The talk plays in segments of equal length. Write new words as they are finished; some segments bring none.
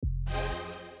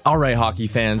All right, hockey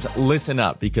fans, listen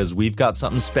up because we've got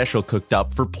something special cooked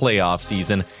up for playoff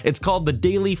season. It's called the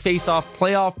Daily Face-Off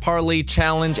Playoff Parlay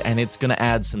Challenge, and it's going to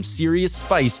add some serious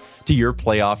spice to your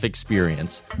playoff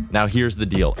experience. Now, here's the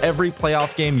deal. Every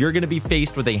playoff game, you're going to be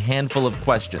faced with a handful of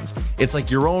questions. It's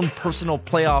like your own personal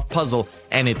playoff puzzle,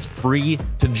 and it's free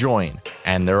to join.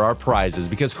 And there are prizes,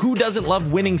 because who doesn't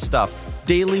love winning stuff?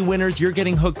 Daily winners, you're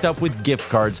getting hooked up with gift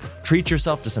cards. Treat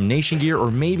yourself to some Nation gear or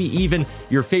maybe even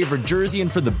your favorite jersey.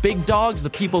 And for the big dogs, the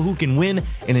people who can win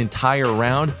an entire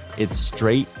round, it's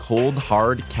straight, cold,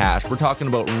 hard cash. We're talking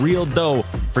about real dough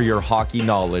for your hockey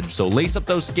knowledge. So lace up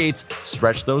those skates,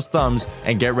 stretch those thumbs,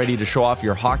 and get ready to show off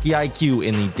your hockey IQ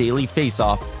in the Daily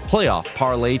Face-Off Playoff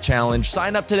Parlay Challenge.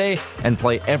 Sign up today and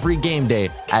play every game day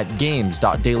at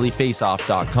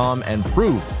games.dailyfaceoff.com and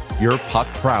prove your puck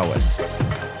prowess.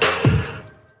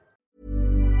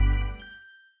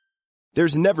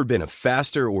 There's never been a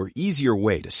faster or easier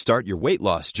way to start your weight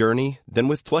loss journey than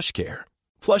with PlushCare.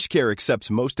 PlushCare accepts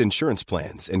most insurance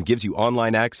plans and gives you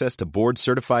online access to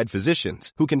board-certified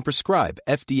physicians who can prescribe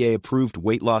FDA-approved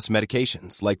weight loss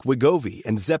medications like Wegovy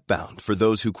and Zepbound for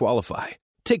those who qualify.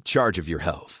 Take charge of your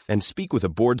health and speak with a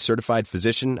board-certified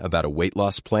physician about a weight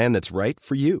loss plan that's right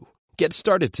for you. Get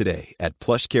started today at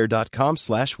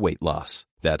plushcare.com/weight loss.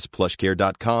 That's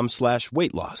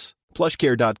plushcare.com/weight loss.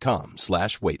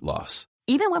 plushcare.com/weight loss.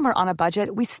 Even when we're on a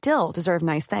budget, we still deserve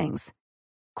nice things.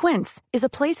 Quince is a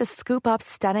place to scoop up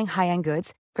stunning high-end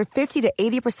goods for 50 to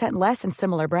 80% less than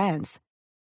similar brands.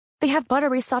 They have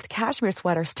buttery soft cashmere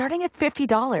sweaters starting at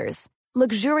 $50,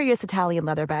 luxurious Italian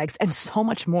leather bags, and so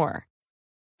much more.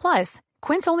 Plus,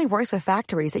 Quince only works with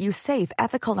factories that use safe,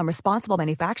 ethical, and responsible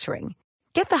manufacturing.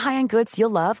 Get the high-end goods you'll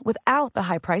love without the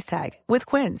high price tag with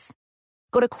Quince.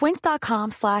 Go to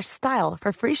quince.com/style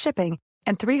for free shipping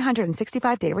and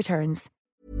 365-day returns.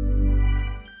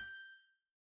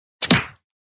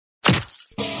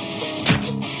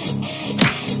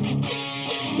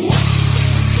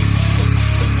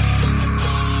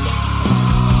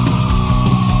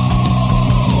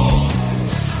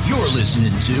 You're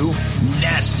listening to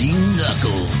Nasty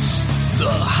Knuckles, the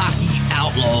Hockey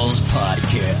Outlaws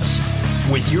podcast,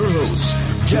 with your host,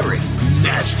 Derek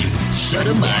Nasty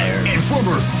Sotomayor and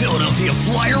former Philadelphia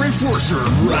Flyer enforcer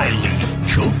Riley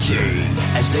Cote,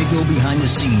 as they go behind the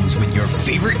scenes with your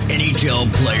favorite NHL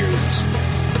players.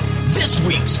 This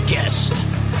week's guest,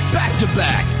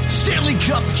 back-to-back Stanley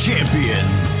Cup champion,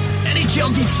 NHL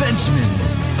defenseman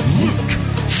Luke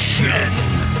Schenn.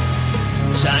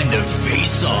 Time to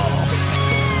face off.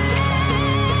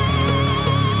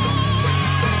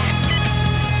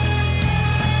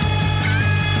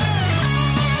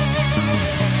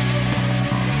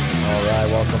 All right,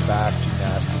 welcome back to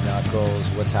Nasty Knuckles.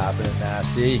 What's happening,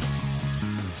 Nasty?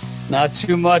 Not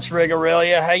too much,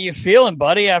 Rigarelia. How you feeling,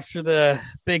 buddy, after the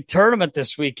big tournament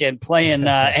this weekend, playing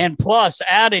and plus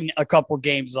adding a couple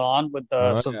games on with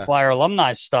some Flyer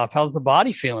alumni stuff? How's the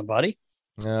body feeling, buddy?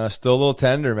 Still a little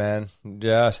tender, man.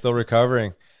 Yeah, still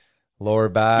recovering. Lower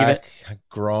back,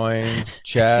 groins,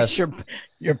 chest.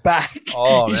 Your back.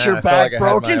 Oh, man, is your I back felt like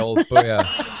broken? I had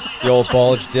the old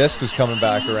bulge disc was coming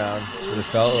back around. That's what it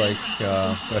felt like.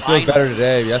 So it feels better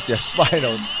today. Yes,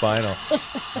 spinal.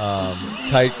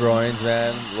 Tight groins,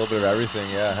 man. A little bit of everything.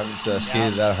 Yeah, I haven't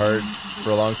skated that hard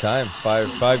for a long time.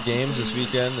 Five games this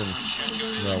weekend, and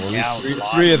at least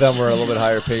three of them were a little bit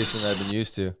higher pace than I've been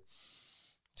used to.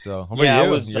 So, how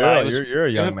about you? You're a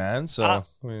young man, so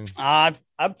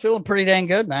I'm feeling pretty dang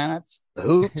good, man. It's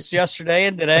hoops yesterday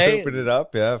and today. Hooping it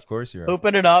up, yeah, of course you are.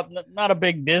 Hooping it up, not a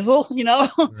big dizzle,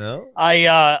 No,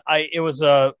 it was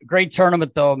a great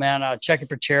tournament though, man. Checking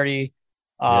for charity.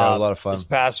 A lot of fun this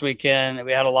past weekend.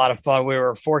 We had a lot of fun. We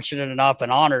were fortunate enough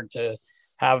and honored to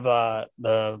have a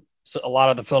lot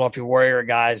of the Philadelphia Warrior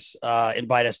guys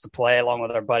invite us to play, along with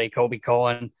our buddy Kobe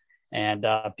Cohen and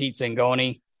Pete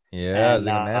Zingoni. Yeah,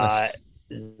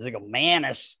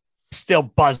 Zigomanis still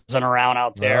buzzing around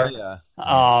out there.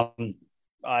 Oh, yeah.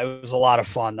 It was a lot of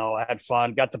fun though. I had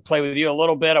fun. Got to play with you a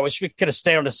little bit. I wish we could have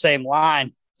stayed on the same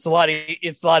line. It's a lot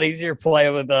easier to play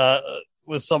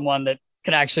with someone that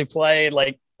can actually play,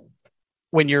 like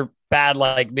when you're bad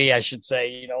like me, I should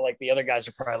say. Like the other guys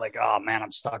are probably like, oh man,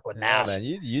 I'm stuck with Nas. Man,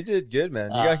 you did good,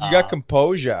 man. You got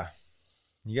composure.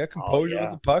 You got composure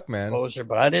with the puck, man. Composure,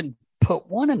 but I didn't put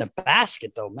one in the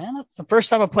basket though, man. That's the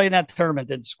first time I played in that tournament,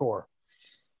 didn't score.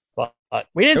 But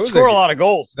we didn't score a lot of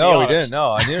goals. No, we didn't.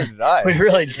 No, neither did I. We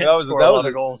really didn't score a lot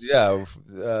of goals. Yeah,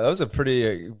 that was a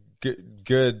pretty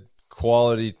good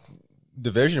quality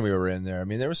division we were in there. I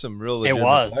mean, there were some real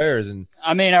legitimate players, and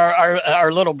I mean,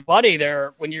 our little buddy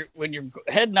there. When you're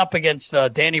heading up against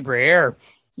Danny Briere,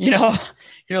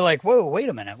 you're like, whoa, wait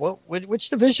a minute. Which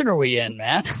division are we in,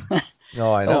 man?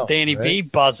 Oh, I know. Danny right? B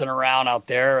buzzing around out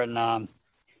there. And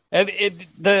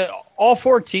all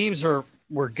 4 teams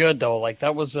were good, though. Like,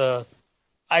 that was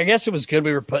I guess it was good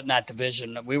we were put in that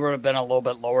division. We would have been a little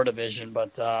bit lower division,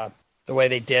 but the way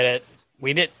they did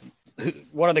it,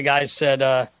 one of the guys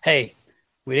said, hey,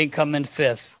 we didn't come in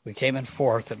 5th. We came in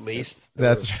 4th at least.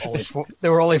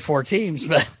 There were only 4 teams,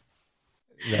 but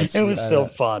it was still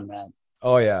fun, man.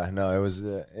 Oh yeah, no, it was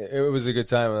a good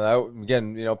time. And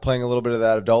again, playing a little bit of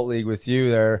that adult league with you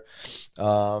there,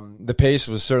 the pace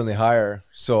was certainly higher.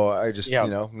 So I just,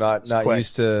 not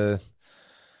used to.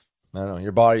 I don't know.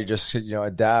 Your body just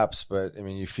adapts, but I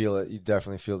mean, you feel it. You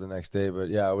definitely feel it the next day. But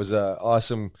yeah, it was an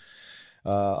awesome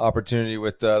opportunity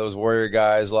with those Warrior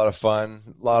guys. A lot of fun.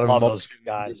 A lot of those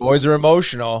guys. Boys are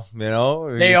emotional.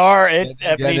 They are. It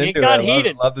got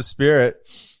heated. Love the spirit.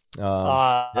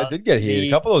 It did get heated.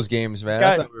 A couple of those games, man.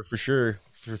 I thought we were for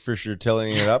sure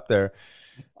tilling it up there.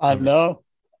 I know.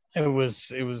 It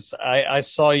was. I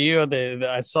saw you.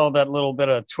 I saw that little bit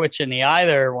of twitch in the eye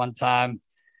there one time.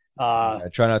 I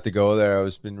try not to go there. I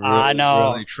was been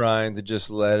really trying to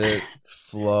just let it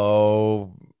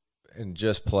flow and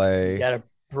just play. You gotta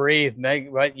breathe,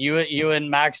 Meg. Right? You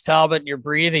and Max Talbot, you're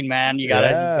breathing, man. You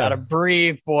gotta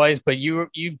breathe, boys. But you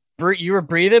were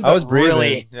breathing. But I was breathing.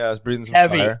 Really I was breathing some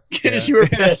heavy fire because you were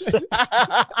pissed.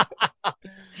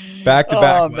 Back to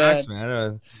back wax,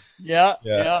 man. Yeah.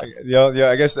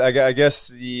 I guess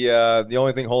the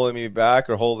only thing holding me back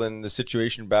or holding the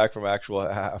situation back from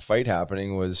actual fight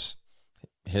happening was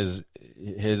his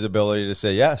ability to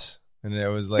say yes. And it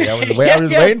was like I was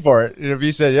waiting for it. If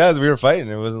he said yes, we were fighting.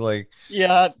 It wasn't like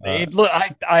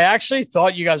I actually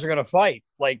thought you guys were gonna fight.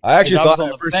 Like I actually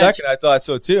thought for a second I thought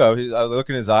so too. I was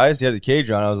looking in his eyes. He had the cage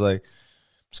on. I was like,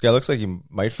 this guy looks like he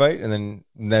might fight. And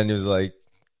then he was like,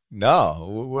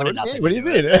 no. What do you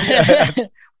mean?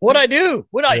 What'd I do?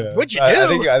 What'd you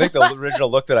do? I think the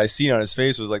original look that I seen on his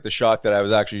face was like the shock that I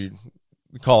was actually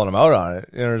calling him out on it,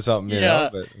 or something,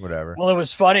 but whatever. Well, it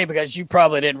was funny because you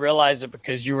probably didn't realize it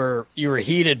because you were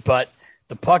heated, but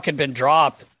the puck had been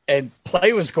dropped and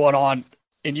play was going on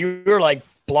and you were like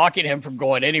blocking him from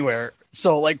going anywhere.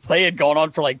 So like play had gone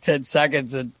on for like 10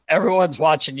 seconds and everyone's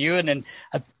watching you. And then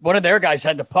one of their guys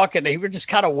had the puck and they were just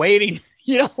kind of waiting,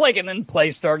 and then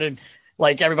play started,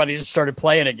 like everybody just started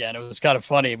playing again. It was kind of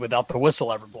funny without the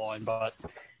whistle ever blowing. But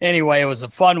anyway, it was a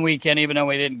fun weekend, even though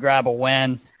we didn't grab a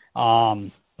win.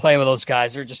 Playing with those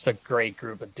guys, they're just a great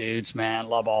group of dudes, man.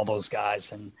 Love all those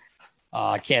guys. And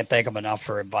I can't thank them enough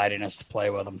for inviting us to play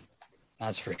with them.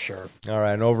 That's for sure. All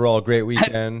right. An overall great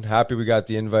weekend. Happy we got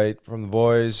the invite from the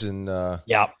boys and got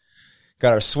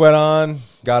our sweat on,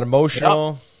 got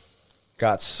emotional,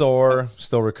 got sore,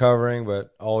 still recovering,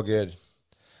 but all good.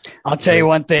 I'll tell you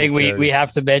one thing we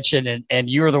have to mention, and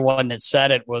you were the one that said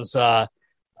it, was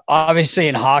obviously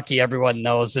in hockey, everyone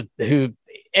knows that who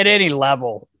at any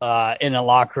level in the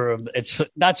locker room,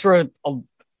 that's where,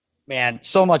 man,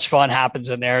 so much fun happens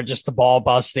in there. Just the ball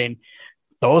busting.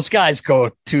 Those guys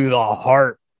go to the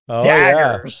heart. Oh,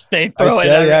 daggers. Yeah. They throw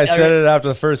I said it after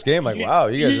the first game. Like, wow,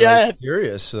 you guys are like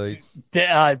serious. Like,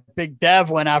 Big Dev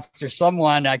went after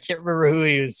someone. I can't remember who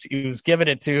he was giving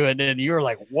it to, and then you were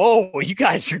like, "Whoa, you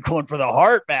guys are going for the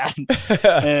heart, man!"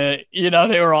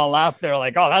 They were all laughing. They were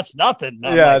like, "Oh, that's nothing."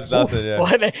 It's nothing. Yeah,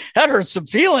 well, that hurts some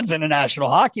feelings in the National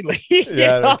Hockey League.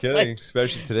 No kidding.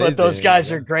 Especially today. But those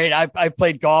guys are great. I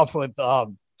played golf with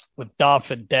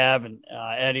Duff and Deb and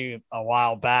Eddie a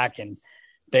while back, and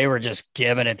they were just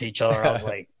giving it to each other. I was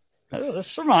like,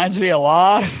 this reminds me a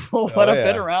lot of what I've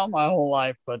been around my whole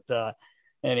life. But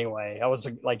anyway, that was,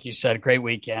 like you said, a great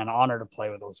weekend. Honor to play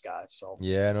with those guys. So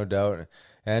yeah, no doubt.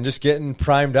 And just getting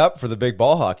primed up for the big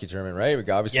ball hockey tournament, right?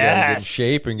 We obviously got to get in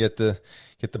shape and get the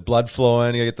blood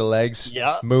flowing, get the legs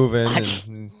moving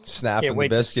and snapping the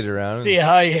biscuit around. See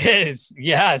how it is.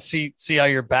 Yeah, see how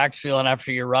your back's feeling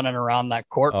after you're running around that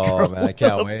court. Oh man, I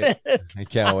can't wait. I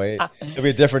can't wait. It'll be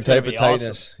a different type of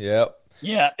tightness. Awesome. Yep.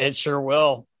 Yeah, it sure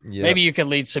will. Yep. Maybe you could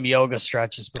lead some yoga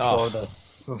stretches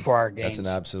before our games. That's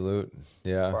an absolute.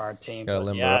 Yeah. For our team.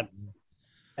 Up.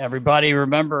 Everybody,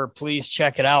 remember, please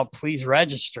check it out. Please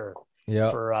register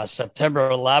for September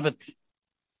 11th.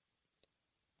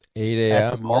 8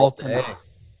 a.m. all day.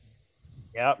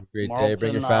 Yep. Great day.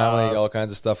 Bring your family. All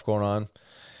kinds of stuff going on.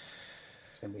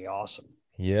 It's going to be awesome.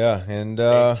 Yeah. And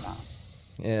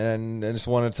I just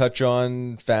want to touch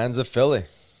on fans of Philly.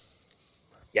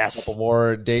 Yes. A couple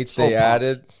more dates they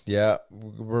added. Yeah.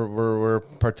 We're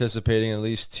participating in at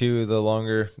least 2 of the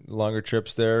longer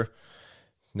trips there.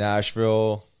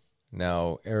 Nashville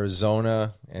now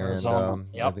Arizona, and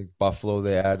I think Buffalo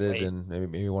they added, and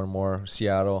maybe one more,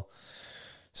 Seattle.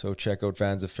 So check out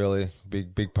Fans of Philly.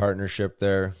 Big partnership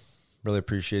there. Really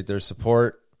appreciate their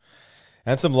support.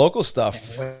 And some local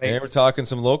stuff. Hey, we're talking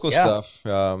some local stuff.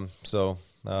 So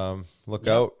look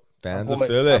out. Fans of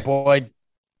Philly.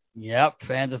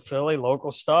 Fans of Philly,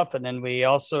 local stuff. And then we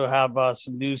also have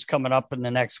some news coming up in the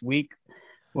next week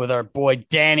with our boy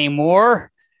Danny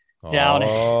Moore down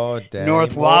in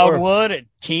North Wildwood at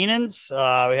Keenan's. We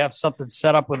have something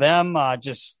set up with them.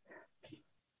 Just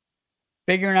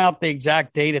figuring out the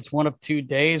exact date. It's one of 2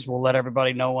 days. We'll let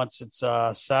everybody know once it's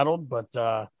settled,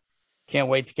 but can't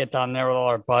wait to get down there with all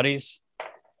our buddies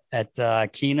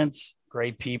at Keenan's.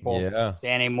 Great people. Yeah.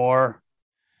 Danny Moore.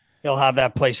 He'll have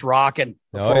that place rocking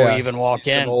before we even walk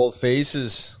in. Some old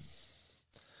faces.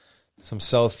 Some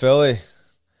South Philly.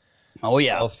 Oh,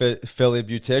 yeah. South Philly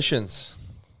beauticians.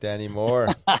 Danny Moore.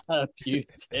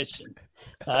 Beautician.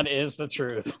 That is the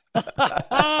truth. All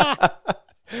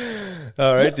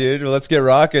right, dude. Well, let's get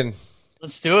rocking.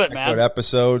 Let's do it, man.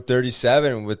 Episode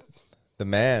 37 with the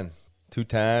man.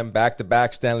 2-time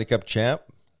back-to-back Stanley Cup champ,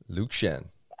 Luke Schenn.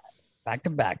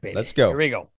 Back-to-back, baby. Let's go. Here we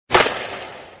go.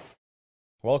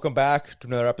 Welcome back to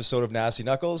another episode of Nasty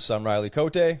Knuckles. I'm Riley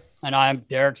Cote. And I'm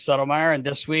Derek Suttlemeyer. And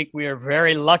this week we are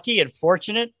very lucky and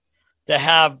fortunate to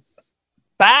have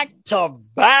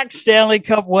back-to-back Stanley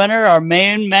Cup winner, our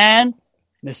main man,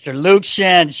 Mr. Luke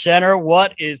Schenn. Schenner,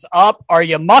 what is up? Are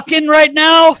you mucking right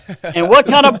now? And what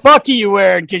kind of buck are you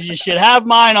wearing? Because you should have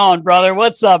mine on, brother.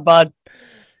 What's up, bud?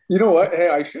 You know what? Hey,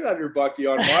 I should have your Bucky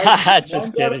on.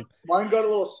 Just kidding. Mine got a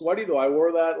little sweaty though. I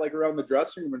wore that like around the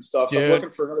dressing room and stuff. So I'm looking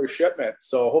for another shipment.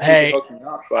 So hopefully you can hook me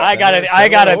up. But I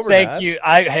gotta thank you.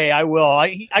 I will.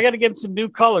 I gotta give him some new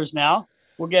colors now.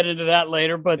 We'll get into that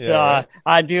later. But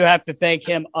I do have to thank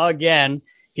him again.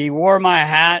 He wore my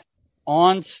hat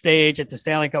on stage at the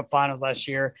Stanley Cup Finals last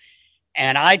year,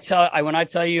 and when I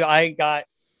tell you, I got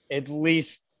at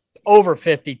least over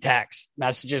 50 text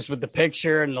messages with the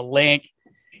picture and the link.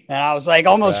 And I was like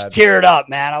almost teared up,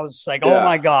 man. I was like, oh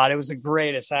my God, it was the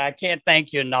greatest. I can't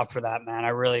thank you enough for that, man. I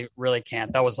really, really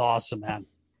can't. That was awesome, man.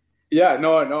 Yeah,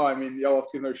 no. I mean, y'all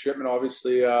have to do their shipment,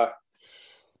 obviously. Love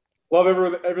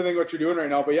everything what you're doing right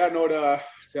now. But yeah, no,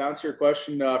 to answer your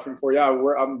question from before,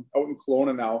 I'm out in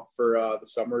Kelowna now for the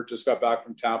summer. Just got back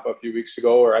from Tampa a few weeks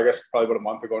ago, or I guess probably about a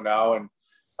month ago now.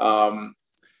 And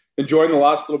enjoying the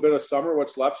last little bit of summer,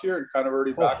 what's left here, and kind of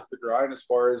already back at the grind as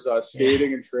far as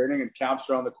skating and training and camps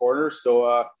around the corner.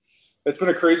 So it's been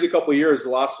a crazy couple of years. The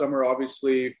last summer,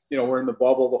 obviously, we're in the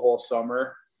bubble the whole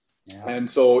summer. Yeah. And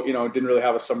so, didn't really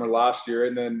have a summer last year.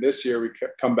 And then this year we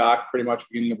come back pretty much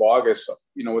beginning of August,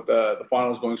 with the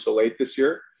finals going so late this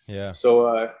year. Yeah.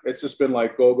 So it's just been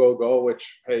like go,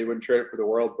 which, hey, you wouldn't trade it for the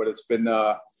world, but it's been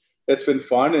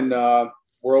fun and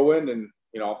whirlwind, and,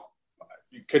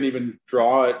 you couldn't even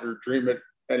draw it or dream it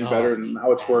any better than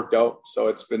how it's worked out. So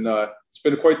it's been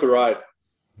quite the ride.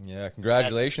 Yeah.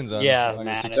 Congratulations on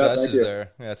your successes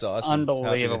there. Yeah, that's awesome.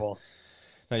 Unbelievable.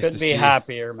 Nice Couldn't be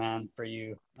happier, man, for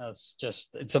you.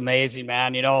 It's amazing,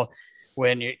 man.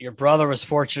 When your brother was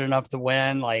fortunate enough to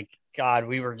win, like, God,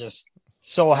 we were just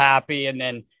so happy. And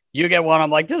then you get one.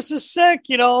 I'm like, this is sick,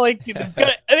 and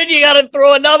then you got to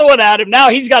throw another one at him. Now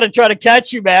he's got to try to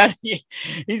catch you, man.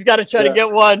 He's got to try to get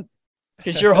one.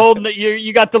 Because you're holding it,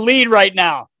 you got the lead right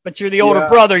now, but you're the older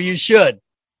brother. You should.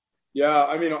 Yeah,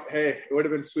 I mean, hey, it would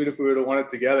have been sweet if we would have won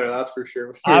it together. That's for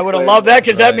sure. I would have loved that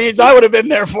because that means I would have been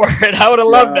there for it. I would have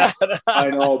loved that. I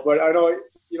know, but I know,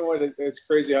 what? It's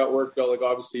crazy how it worked out. Like,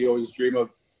 obviously, you always dream of,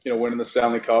 winning the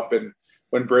Stanley Cup. And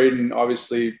when Braden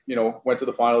obviously, went to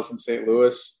the finals in St.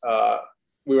 Louis,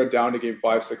 we went down to game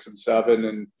 5, 6, and 7,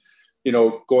 and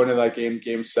going to that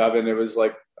game 7, it was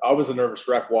like, I was a nervous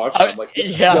wreck watching him, like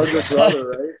younger brother,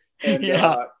 right? And it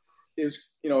was,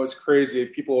 it's crazy.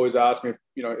 People always ask me,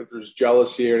 if there's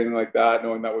jealousy or anything like that,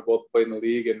 knowing that we both played in the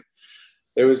league. And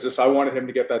it was just, I wanted him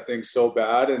to get that thing so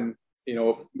bad. And,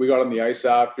 we got on the ice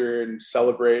after and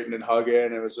celebrating and hugging.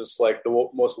 And it was just like the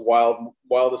most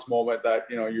wildest moment that,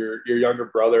 your younger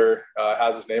brother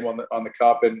has his name on the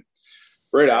cup. And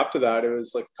right after that, it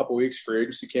was like a couple of weeks free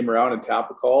agency came around and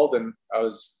Tampa called, and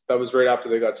that was right after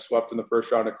they got swept in the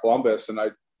first round of Columbus. And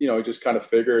I, just kind of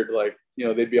figured like,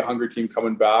 they'd be a hungry team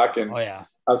coming back and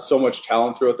have so much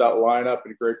talent throughout that lineup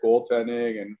and great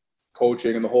goaltending and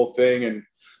coaching and the whole thing. And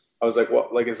I was like,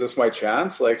 what, like, is this my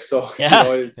chance? Like, so,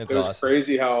 it was awesome.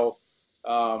 Crazy how,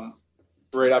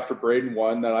 right after Braden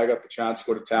won, that I got the chance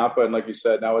to go to Tampa. And like you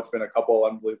said, now it's been a couple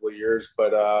of unbelievable years,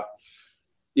 but,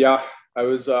 I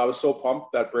was so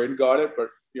pumped that Braden got it, but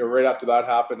right after that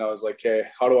happened, I was like, "Okay,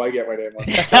 how do I get my name on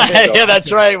this?" Yeah,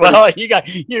 that's right. Well, you got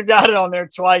it on there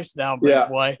twice now, big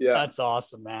boy. Yeah. That's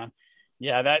awesome, man.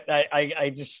 Yeah, that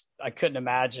I couldn't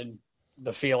imagine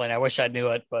the feeling. I wish I knew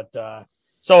it, but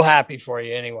so happy for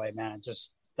you anyway, man.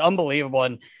 Just unbelievable.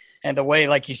 And the way,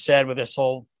 like you said, with this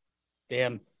whole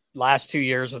damn last 2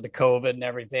 years with the COVID and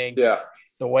everything. Yeah.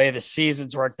 The way the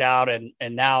season's worked out, and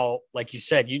now, like you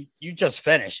said, you just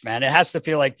finished, man. It has to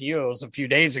feel like to you it was a few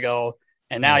days ago,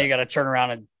 and now you got to turn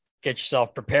around and get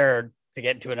yourself prepared to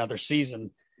get into another season.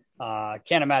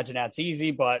 Can't imagine that's easy,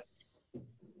 but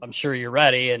I'm sure you're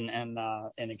ready and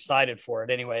excited for it.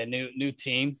 Anyway, a new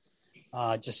team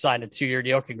just signed a 2-year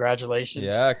deal. Congratulations!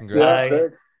 Yeah,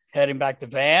 congrats. Heading back to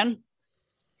Van.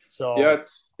 So yeah,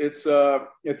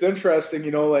 it's interesting,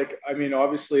 like, I mean,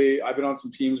 obviously I've been on some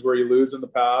teams where you lose in the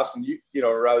past, and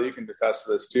Riley, you can attest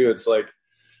to this too. It's like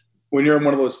when you're in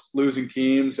one of those losing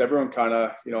teams, everyone kind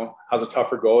of, has a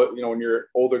tougher go at, when you're an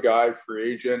older guy,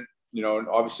 free agent, and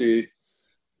obviously,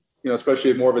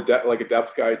 especially more of a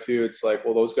depth guy too. It's like,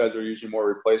 well, those guys are usually more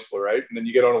replaceable, right? And then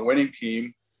you get on a winning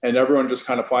team and everyone just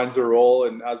kind of finds their role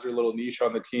and has their little niche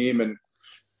on the team, and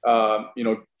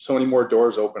so many more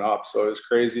doors open up. So it's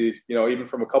crazy, even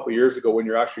from a couple of years ago when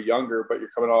you're actually younger, but you're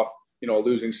coming off, a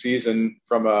losing season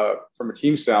from a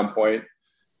team standpoint.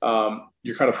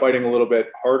 You're kind of fighting a little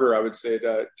bit harder, I would say,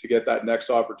 to get that next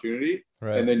opportunity.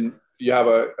 Right. And then you have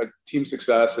a team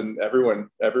success, and everyone,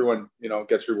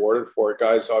 gets rewarded for it.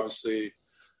 Guys obviously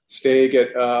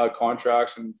get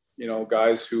contracts, and,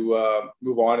 guys who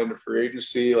move on into free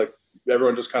agency, like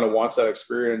everyone just kind of wants that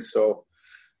experience. So,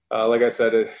 like I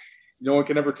said, no one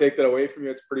can ever take that away from you.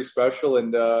 It's pretty special.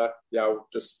 And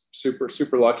just super,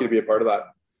 super lucky to be a part of that.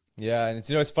 Yeah. And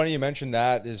it's funny you mentioned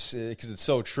that, is because it's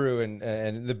so true.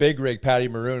 And the big rig, Patty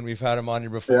Maroon, we've had him on here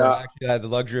before. Yeah. I actually had the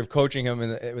luxury of coaching him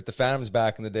with the Phantoms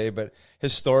back in the day, but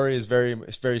his story is very,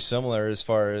 very similar as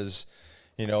far as,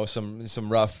 some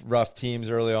rough teams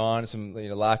early on, some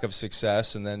lack of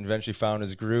success, and then eventually found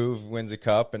his groove, wins a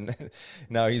cup, and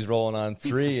now he's rolling on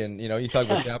 3. And you talk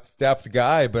about depth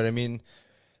guy, but I mean,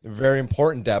 very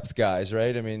important depth guys,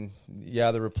 right? I mean,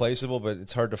 yeah, they're replaceable, but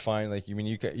it's hard to find. Like,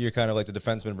 you're kind of like the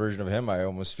defenseman version of him. I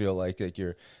almost feel like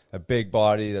you're a big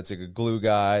body that's like a glue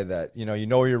guy that you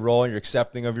know your role, and you're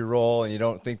accepting of your role, and you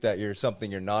don't think that you're something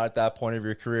you're not at that point of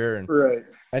your career, and right.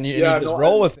 And you just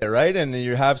roll with it, right? And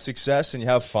you have success and you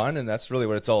have fun, and that's really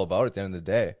what it's all about at the end of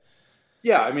the day.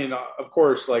 Yeah, I mean, of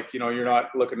course, like, you're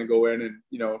not looking to go in and,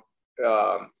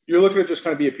 you're looking to just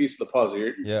kind of be a piece of the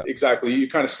puzzle. Yeah, exactly. You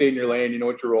kind of stay in your lane, you know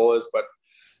what your role is. But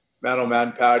man, oh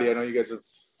man, Patty, I know you guys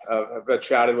have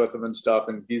chatted with him and stuff,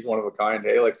 and he's one of a kind.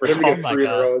 Hey, like, for him to get 3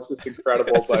 in a row is just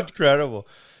incredible. But incredible.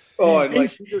 Oh, and like,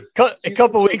 a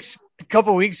couple weeks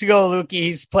ago, Lukey,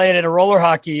 he's playing in a roller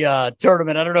hockey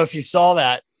tournament. I don't know if you saw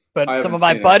that, but some of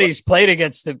my buddies played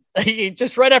against him. He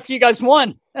just right after you guys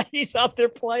won, he's out there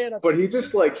playing. But he's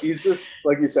just like you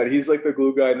said, he's like the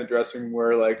glue guy in the dressing room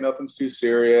where like nothing's too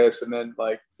serious, and then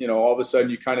like all of a sudden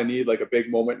you kind of need like a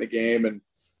big moment in the game, and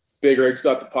Big Rig's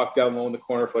got the puck down low in the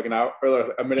corner for like an hour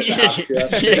or a minute and a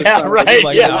half. Yeah, right.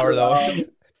 Like an hour though.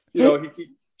 He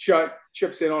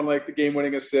chips in on like the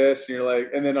game-winning assist, and you're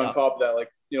like, and then on top of that, like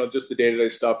just the day-to-day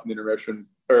stuff in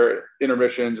the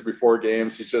intermissions before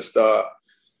games. He's just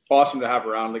awesome to have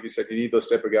around. Like you said, you need those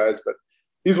type of guys, but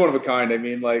he's one of a kind. I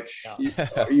mean, like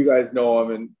you guys know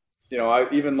him, and I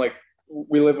even like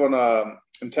we live on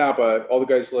in Tampa. A lot of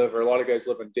guys live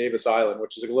in Davis Island,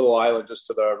 which is a little island just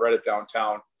to the right of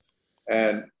downtown.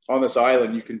 And on this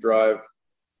island, you can drive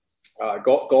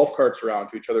golf carts around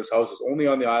to each other's houses, only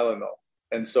on the island though.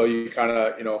 And so you kind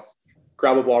of,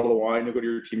 grab a bottle of wine, you go to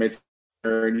your teammates,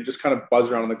 and you just kind of buzz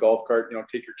around on the golf cart,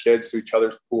 take your kids to each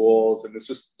other's pools. And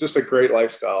it's just a great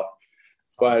lifestyle.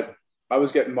 But I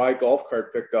was getting my golf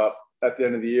cart picked up at the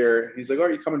end of the year. And he's like, "Oh,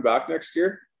 are you coming back next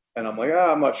year?" And I'm like,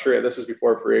 "I'm not sure. This is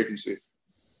before free agency."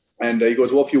 And he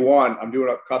goes, "Well, if you want, I'm doing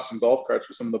up custom golf carts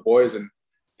for some of the boys. And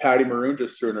Patty Maroon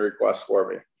just threw in a request for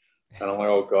me." And I'm like,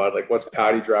 "Oh God, like what's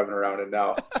Patty driving around in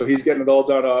now?" So he's getting it all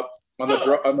done up. On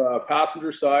the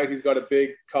passenger side, he's got a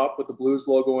big cup with the Blues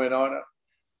logo on it.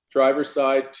 Driver's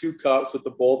side, 2 cups with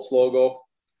the Bolts logo.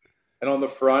 And on the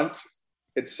front,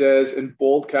 it says in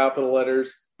bold capital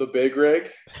letters, "The Big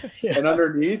Rig." Yeah. And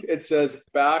underneath, it says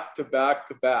 "back to back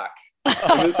to back."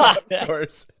 Of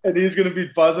course. And he's going to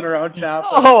be buzzing around Tampa.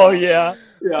 Oh, yeah.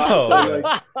 Yeah. Oh. So,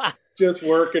 like, just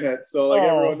working it. So, like,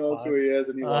 everyone knows who he is.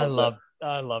 And I love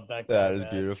that guy. That is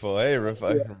beautiful. Hey,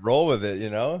 roll with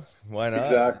it, Why not?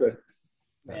 Exactly.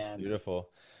 That's beautiful.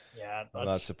 Yeah, I'm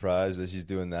not surprised that he's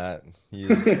doing that. He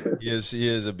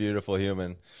is a beautiful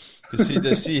human.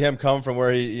 To see him come from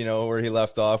where he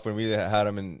left off when we had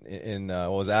him in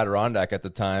what was Adirondack at the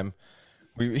time.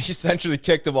 We essentially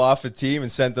kicked him off the team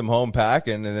and sent him home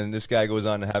packing, and then this guy goes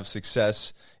on to have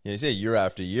success. You say year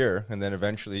after year, and then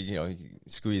eventually, you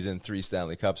squeeze in 3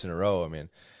 Stanley Cups in a row. I mean,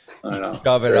 I know.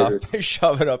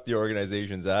 shove it up the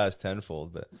organization's ass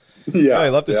tenfold. But yeah, I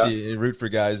love to see root for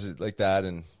guys like that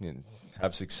and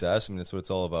have success. I mean, that's what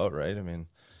it's all about, right? I mean,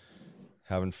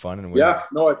 having fun and winning. Yeah,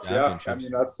 no, it's I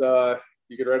mean, that's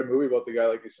you could write a movie about the guy,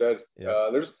 like you said. Yeah.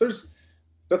 There's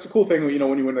that's a cool thing. When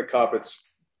you win the cup, it's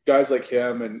guys like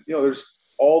him, and there's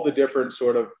all the different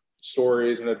sort of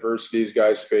stories and adversities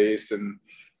guys face, and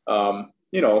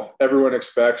everyone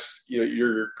expects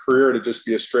your career to just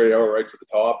be a straight out right to the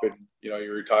top, and you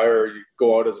retire, you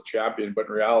go out as a champion. But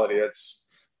in reality, it's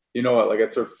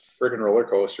it's a freaking roller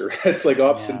coaster. It's like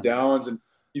ups and downs, and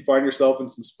you find yourself in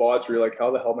some spots where you're like,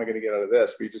 how the hell am I going to get out of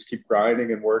this? But you just keep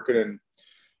grinding and working, and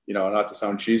not to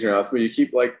sound cheesy or nothing, but you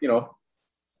keep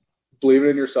believing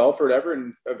in yourself or whatever,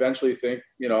 and eventually think,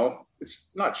 it's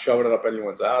not shoving it up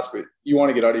anyone's ass, but you want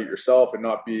to get out of it yourself and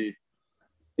not be,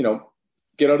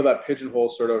 get out of that pigeonhole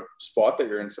sort of spot that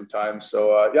you're in sometimes.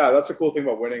 So that's the cool thing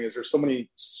about winning is there's so many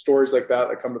stories like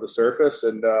that come to the surface,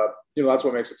 and that's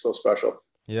what makes it so special.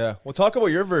 Yeah. Well, talk about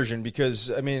your version, because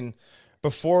I mean,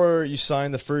 before you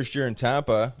signed the first year in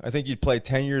Tampa, I think you'd played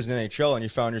 10 years in the NHL, and you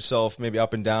found yourself maybe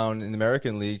up and down in the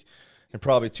American League, and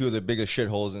probably 2 of the biggest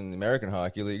shitholes in the American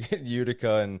Hockey League,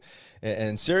 Utica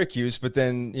and Syracuse. But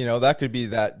then, that could be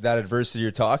that adversity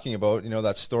you're talking about,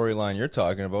 that storyline you're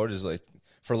talking about is like,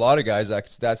 for a lot of guys,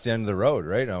 that's the end of the road,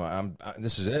 right?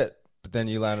 This is it. But then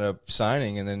you land up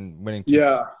signing and then winning.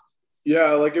 Yeah.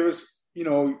 Like it was,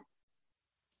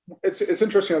 it's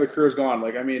interesting how the career's gone.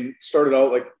 Like, I mean, started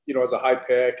out as a high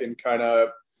pick, and kind of,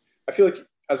 I feel like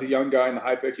as a young guy in the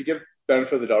high pick, you get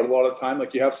benefit of the doubt a lot of the time.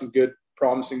 Like you have some good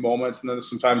promising moments, and then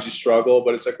sometimes you struggle,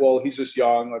 but it's like, well, he's just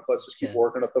young. Like, let's just keep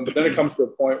working with him. But then it comes to a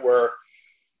point where,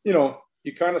 you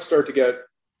kind of start to get,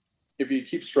 if you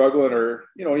keep struggling or,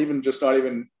 even just not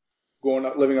even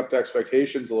living up to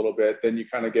expectations a little bit, then you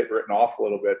kind of get written off a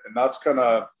little bit. And that's kind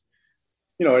of,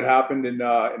 it happened in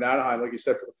Anaheim, like you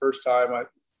said, for the first time.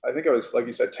 I think I was, like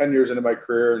you said, 10 years into my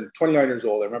career and 29 years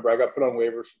old. I remember I got put on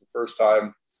waivers for the first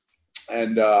time.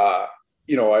 And, I'm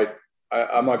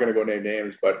not going to go name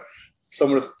names, but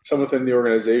someone within the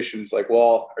organization's like,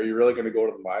 well, are you really going to go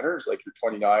to the minors? Like, you're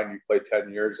 29, you played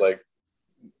 10 years. Like,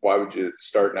 why would you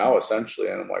start now, essentially?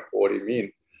 And I'm like, well, what do you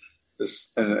mean?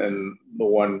 And the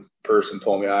one person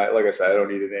told me, like I said, I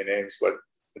don't need to name names, but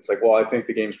it's like, well, I think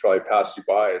the game's probably passed you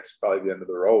by. It's probably the end of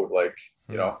the road. Like,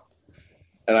 and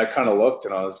I kind of looked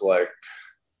and I was like,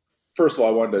 first of all,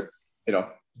 I wanted to,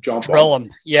 jump drill on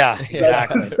him. Yeah,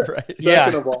 exactly.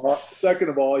 Second of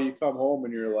all, you come home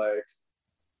and you're like,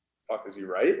 fuck, is he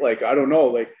right? Like, I don't know.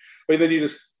 Like, but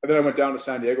then I went down to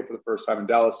San Diego for the first time, and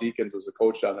Dallas Eakins was the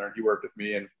coach down there, and he worked with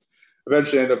me, and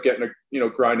eventually ended up getting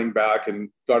grinding back and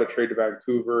got a trade to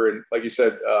Vancouver. And like you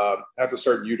said, had to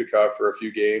start in Utica for a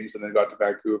few games, and then got to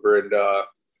Vancouver and,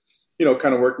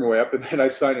 kind of worked my way up. And then I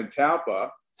signed in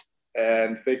Tampa,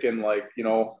 and thinking I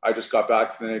just got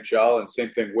back to the NHL, and same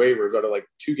thing, waivers out of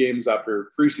 2 games after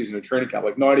preseason and training camp,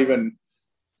 not even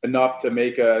enough to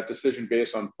make a decision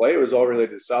based on play. It was all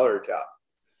related to salary cap.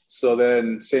 So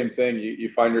then same thing, you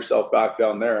find yourself back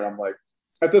down there. And I'm like,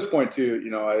 at this point too,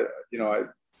 I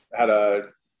had a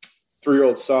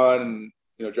 3-year-old son,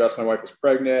 and, Jess, my wife, was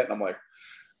pregnant, and I'm like,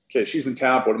 okay, she's in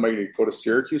Tampa. What am I going to go to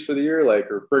Syracuse for the year?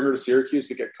 Or bring her to Syracuse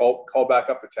to get called back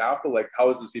up to Tampa? Like, how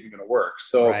is this even going to work?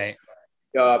 So right.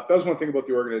 That was one thing about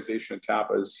the organization in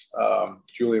Tampa is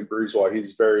Julian Breezewa.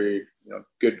 He's very,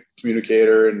 good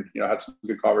communicator, and, had some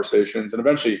good conversations, and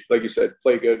eventually, like you said,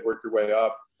 play good, work your way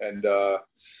up, and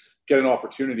get an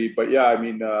opportunity. But yeah, I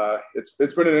mean,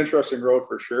 it's been an interesting road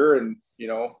for sure. And,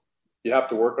 you have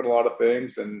to work on a lot of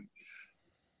things. And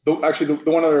the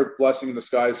one other blessing in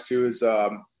disguise too is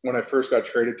when I first got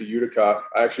traded to Utica,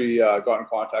 I actually got in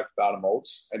contact with Adam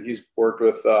Oates, and he's worked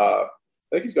with, I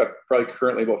think he's got probably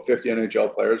currently about 50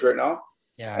 NHL players right now.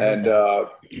 Yeah. And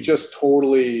just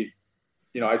totally,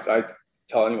 I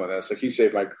tell anyone this, like, he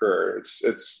saved my career.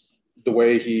 It's the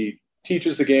way he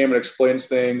teaches the game and explains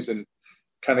things, and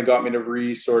kind of got me to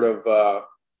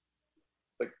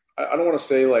I don't want to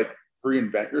say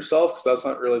reinvent yourself, because that's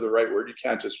not really the right word. You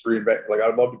can't just reinvent. Like,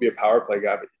 I'd love to be a power play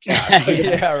guy, but you can't.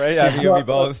 Yeah, right. Yeah, you gotta be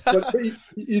both. but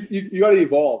you got to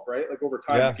evolve, right? Like, over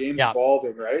time, the game's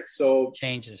evolving, right? So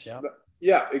changes. Yeah.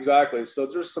 Yeah, exactly. So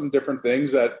there's some different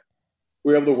things that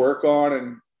we're able to work on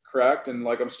and correct. And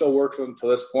like, I'm still working to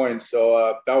this point.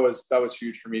 So that was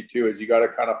huge for me too, is you got to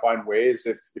kind of find ways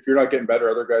if you're not getting better,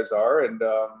 other guys are. And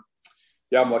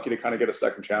I'm lucky to kind of get a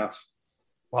second chance.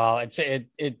 Well,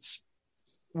 it's,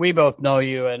 we both know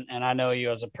you and I know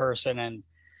you as a person, and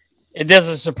it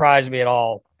doesn't surprise me at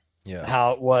all. Yeah.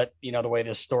 The way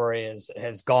this story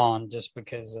has gone, just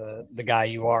because the guy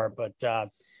you are. But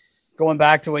going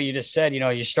back to what you just said,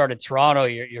 you started Toronto,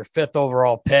 your 5th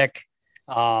overall pick.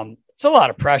 It's a lot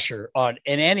of pressure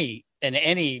in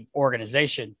any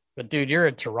organization, but dude, you're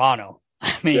in Toronto.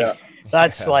 I mean,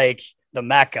 that's like the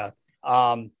Mecca.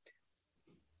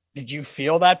 Did you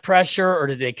feel that pressure, or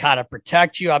did they kind of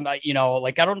protect you? I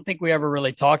don't think we ever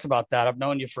really talked about that. I've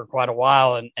known you for quite a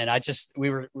while, and we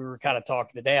were kind of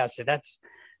talking today. I said,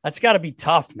 that's gotta be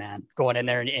tough, man, going in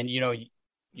there and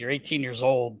you're 18 years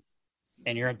old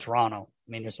and you're in Toronto.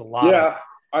 I mean, there's a lot. Yeah.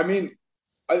 I mean,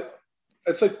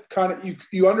 it's like kind of,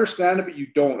 you understand it, but you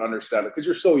don't understand it because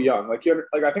you're so young. Like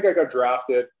I think I got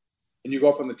drafted, and you go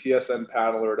up on the TSN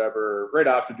panel or whatever, right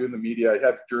after doing the media, you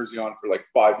had the jersey on for like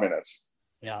 5 minutes.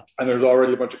 Yeah. And there's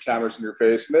already a bunch of cameras in your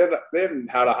face. And they haven't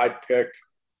had a high pick.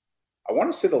 I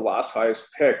want to say the last highest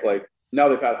pick, like now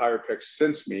they've had higher picks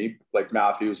since me, like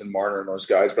Matthews and Marner and those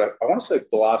guys. But I want to say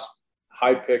the last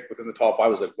high pick within the top 5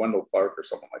 was like Wendell Clark or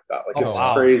something like that. Like, it's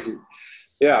crazy.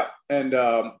 Yeah. And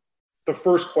the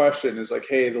first question is like,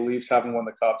 hey, the Leafs haven't won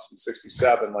the cup since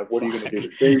 '67. Like, what are you going to do to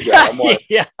change that?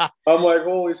 I'm like,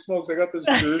 holy smokes, I got this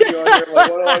jersey on here.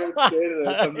 Like, what do I even say to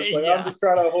this? I'm just like, I'm just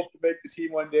trying to hope to make the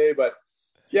team one day. But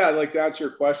yeah, like, to answer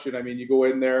your question, I mean, you go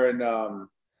in there and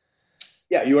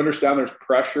you understand there's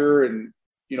pressure. And,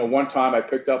 one time I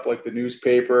picked up like the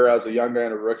newspaper as a young guy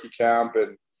in a rookie camp,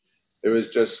 and it was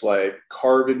just like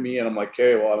carving me. And I'm like,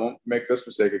 okay, well, I won't make this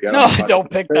mistake again. No, don't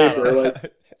pick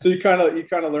that. So you kind of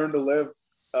learn to live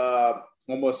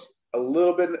almost a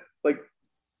little bit, like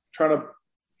trying to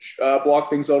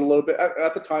block things out a little bit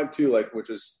at the time too, like,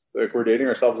 which is like, we're dating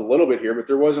ourselves a little bit here, but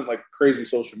there wasn't like crazy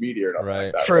social media or nothing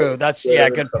like that. True. Right? That's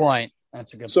good point.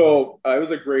 That's a good point. So it was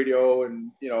like radio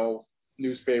and,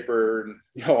 newspaper and,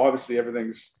 obviously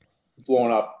everything's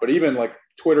blowing up, but even like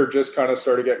Twitter just kind of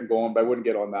started getting going, but I wouldn't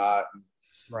get on that.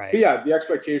 Right. But yeah, the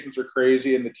expectations are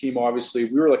crazy. And the team, obviously,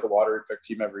 we were like a lottery pick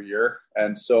team every year.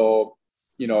 And so,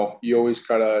 you always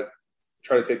kind of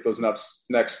try to take those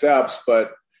next steps.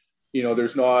 But,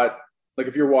 there's not, like,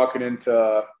 if you're walking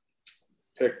into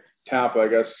pick Tampa, I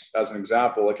guess, as an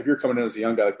example, like if you're coming in as a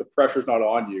young guy, like the pressure's not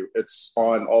on you. It's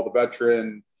on all the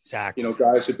veteran,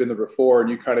 guys who've been there before, and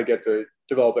you kind of get to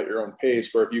develop at your own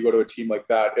pace. Where if you go to a team like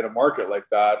that in a market like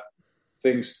that,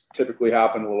 things typically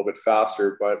happen a little bit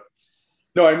faster. But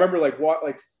no, I remember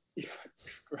Riley,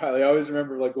 I always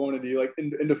remember like going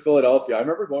into Philadelphia. I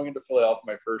remember going into Philadelphia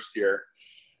my first year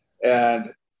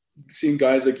and seeing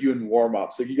guys like you in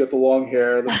warm-ups. Like, you got the long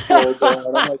hair, the full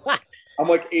going. I'm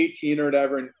like 18 or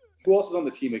whatever. And who else is on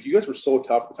the team? Like, you guys were so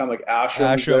tough at the time. Like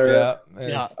Asham was there.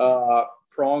 Yeah.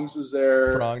 Prongs was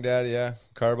there. Prong Dad, yeah.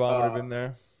 Carbon would have been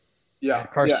there. Yeah.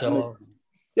 Carcillo.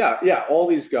 Yeah, all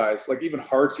these guys, like even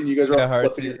Hartsey, you guys are all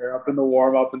flipping your hair up in the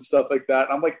warm up and stuff like that.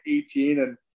 And I'm like 18,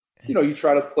 and you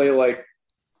try to play like,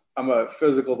 I'm a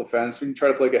physical defenseman. You try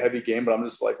to play like a heavy game, but I'm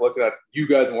just like looking at you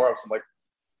guys in warm ups. I'm like,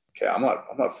 okay, I'm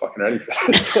not fucking ready for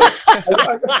this.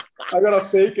 I gotta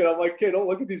fake it. I'm like, okay, don't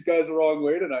look at these guys the wrong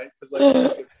way tonight, because like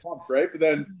you get pumped, right? But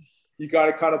then you got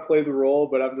to kind of play the role.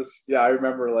 But I'm just, I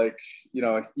remember like,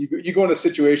 you go into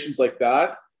situations like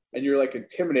that, and you're like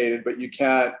intimidated, but you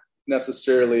can't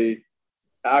necessarily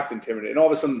act intimidated. And all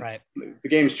of a sudden, the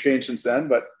game's changed since then.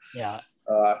 But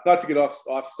not to get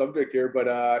off subject here,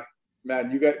 but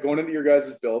man, you got going into your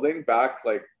guys' building back,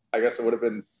 like, I guess it would have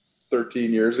been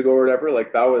 13 years ago or whatever.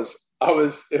 Like, it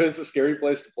was a scary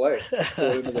place to play.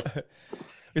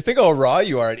 You think how raw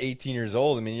you are at 18 years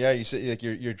old. I mean, you say like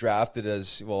you're drafted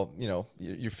as, well,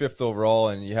 you're 5th overall,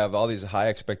 and you have all these high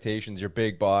expectations. You're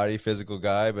big body, physical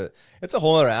guy, but it's a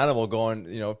whole other animal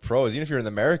going, pros. Even if you're in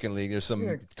the American League, there's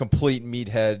some complete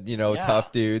meathead,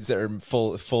 tough dudes that are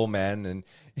full men, and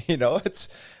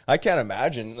I can't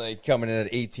imagine like coming in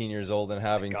at 18 years old and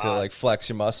having to like flex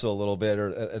your muscle a little bit,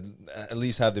 or at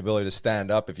least have the ability to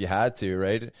stand up if you had to,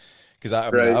 right? Because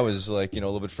I was like, a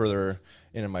little bit further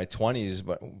in my 20s,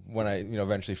 but when I,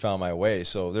 eventually found my way.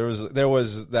 So there was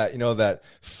that, that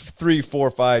 3,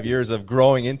 4, 5 years of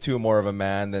growing into more of a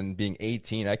man than being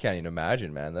 18. I can't even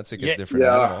imagine, man. That's a different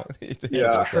animal.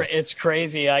 It's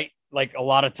crazy. I like a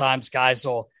lot of times guys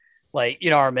will, like,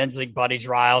 our men's league buddies,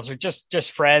 Riles, or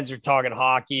just friends are talking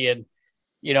hockey, and,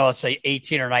 it's a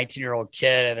 18 or 19-year-old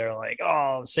kid, and they're like,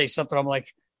 oh, say something. I'm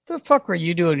like, the fuck were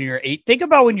you doing when you were 8? Think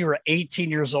about when you were 18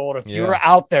 years old. If you were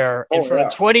out there in front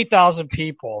of 20,000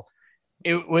 people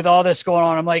with all this going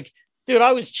on, I'm like, dude,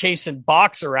 I was chasing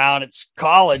box around at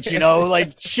college,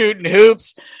 like shooting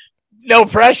hoops, no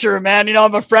pressure, man.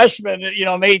 I'm a freshman,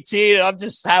 I'm 18 and I'm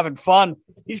just having fun.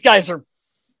 These guys are,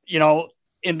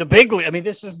 in the big league. I mean,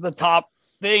 this is the top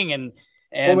thing. And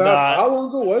how long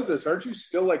ago was this? Aren't you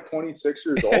still like 26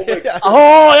 years old? Like,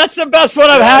 oh, that's the best one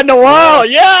I've had in a while.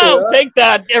 I'll take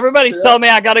that. Everybody's telling me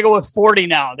I got to go with 40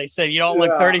 now. They said you don't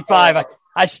look 35.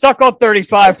 I stuck on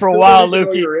 35 for a while,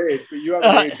 Lukey. Your age, but you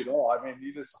haven't aged at all. I mean,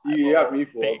 you have me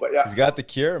fooled. But yeah, he's got the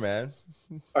cure, man.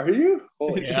 Are you?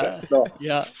 Holy shit. No.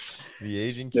 Yeah. The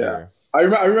aging cure. I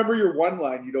remember your one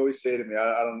line you'd always say to me.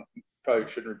 I don't. Probably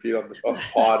shouldn't repeat on the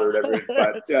pod or whatever.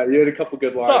 But yeah, you had a couple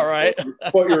good lines. It's all right.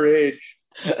 About your age.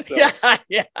 So. Yeah.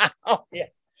 Oh, yeah.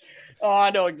 Oh,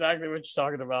 I know exactly what you're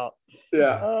talking about.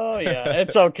 Yeah. Oh, yeah.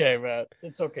 It's okay, man.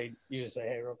 It's okay. You just say,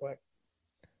 hey, real quick.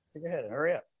 Go ahead and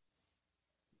hurry up.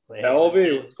 Say, hey,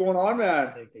 LV, what's going on,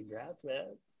 man? Say, congrats, man.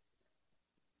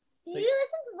 Do you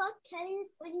listen to Buck Chetty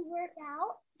when you work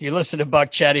out? Do you listen to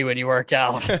Buck Chetty when you work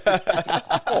out?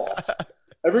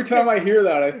 Every time I hear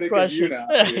that, I think of you now.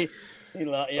 He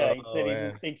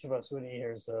said he thinks of us when he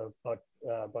hears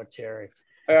Buck Cherry.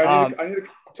 Hey, I need to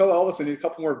tell Elvis I need a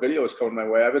couple more videos coming my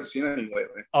way. I haven't seen anything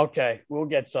lately. Okay, we'll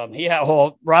get some.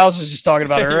 Riles was just talking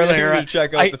about it earlier.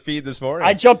 Check out the feed this morning.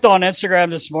 I jumped on Instagram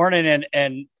this morning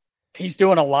and he's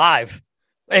doing a live.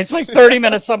 It's like 30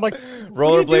 minutes. I'm like,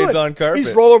 rollerblades on carpet.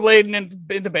 He's rollerblading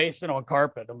in the basement on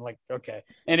carpet. I'm like, okay.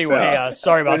 Anyway,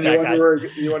 sorry about that,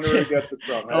 guys. You wonder where he gets it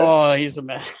from. Right? Oh, he's a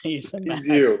mess. He's a mess.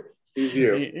 He's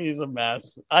you. He's a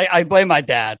mess. I blame my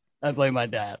dad. That's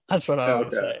what I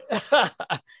always say.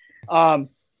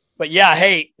 But yeah,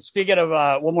 hey, speaking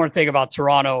of one more thing about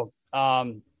Toronto,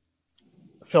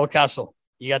 Phil Kessel,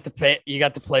 you got to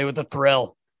play with the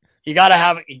thrill. You got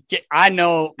to I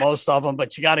know most of them,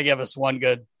 but you got to give us one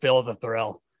good Phil the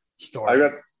Thrill story.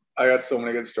 I got so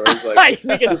many good stories. Like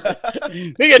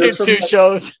we can do 2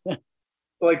 shows. I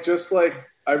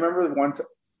remember one time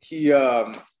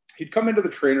he'd come into the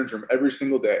trainer's room every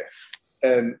single day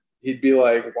and he'd be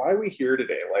like, why are we here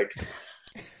today? Like,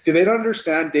 do they not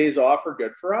understand days off are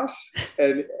good for us?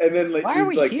 And then like, why are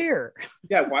we here?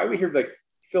 Yeah. Why are we here? Like,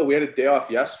 Phil, we had a day off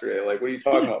yesterday. Like, what are you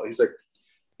talking about? He's like,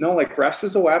 no, like rest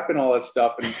is a weapon, all that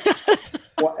stuff.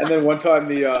 And then one time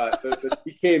he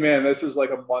came in, this is like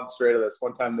a month straight of this.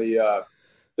 One time the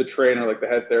trainer, like the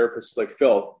head therapist, is like,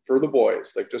 Phil, for the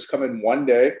boys, like just come in one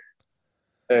day.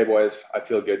 Hey boys, I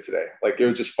feel good today. Like it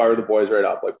would just fire the boys right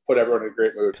up, like put everyone in a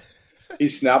great mood. He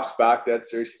snaps back dead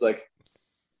serious. He's like,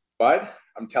 Bud,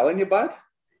 I'm telling you, Bud,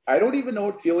 I don't even know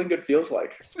what feeling good feels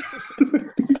like.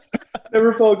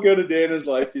 Never felt good a day in his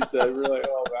life, he said. We're like,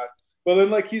 oh man. Well,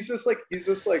 then, like, he's just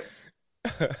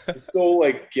so,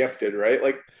 like, gifted, right?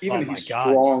 Like, even he's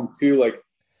strong, too. Like,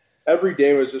 every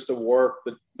day was just a war.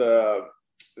 The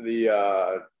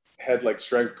head, like,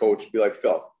 strength coach would be like,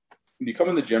 Phil, when you come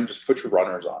in the gym, just put your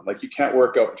runners on. Like, you can't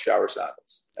work out in shower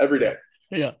sandals every day.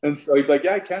 Yeah. And so he'd be like,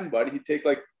 yeah, I can, bud. He'd take,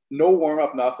 like, no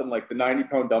warm-up, nothing, like the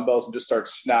 90-pound dumbbells and just start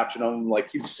snatching them. Like,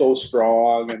 he's so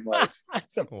strong. And, like,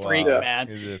 he's a freak,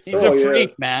 man. He's a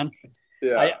freak, man.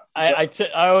 Yeah, I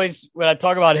always, when I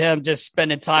talk about him, just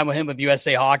spending time with him with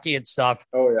USA Hockey and stuff.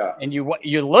 Oh yeah, and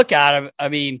you look at him. I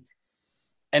mean,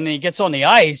 and then he gets on the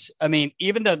ice. I mean,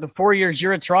 even the 4 years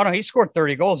you're in Toronto, he scored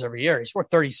 30 goals every year. He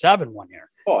scored 37 one year.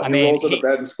 Oh, he rolls on the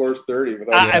bed and scores 30.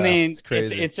 I mean, it's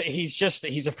crazy.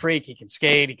 He's a freak. He can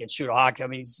skate. He can shoot a hockey. I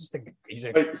mean, he's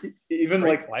a even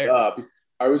like player. I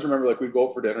always remember like we'd go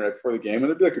out for dinner right before the game, and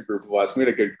there'd be like a group of us. We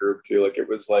had a good group too. Like it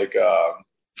was like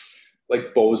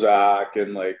Bozak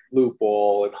and like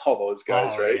Lupul and all those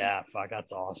guys, right? Yeah, fuck,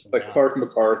 that's awesome. Like Clark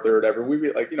MacArthur or whatever. We'd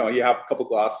be like, you have a couple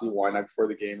glasses of wine before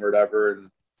the game or whatever and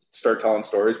start telling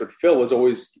stories. But Phil was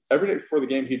always, every day before the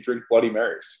game, he'd drink Bloody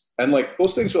Marys. And like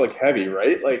those things are like heavy,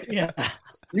 right? Like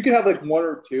you can have like one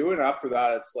or two. And after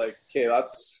that, it's like, okay,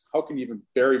 that's, how can you even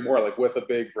bury more? Like with a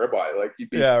big ribeye, like you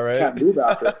can't move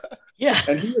after. Yeah.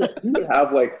 And he would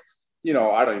have like, I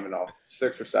don't even know,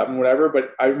 6 or 7, whatever.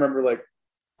 But I remember like,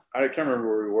 I can't remember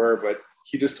where we were, but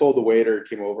he just told the waiter,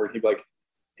 came over, and he'd be like,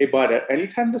 hey, bud,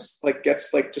 anytime this like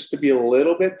gets like just to be a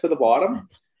little bit to the bottom,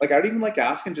 like I'd even like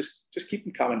asking, just keep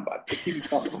them coming, bud. Just keep them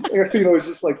coming. He's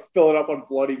just like filling up on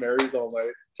Bloody Marys all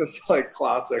night. Just like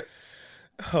classic.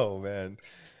 Oh man.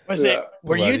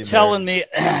 Were you telling me,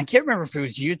 I can't remember if it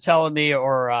was you telling me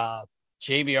or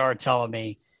JBR telling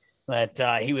me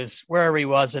that he was wherever he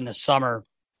was in the summer,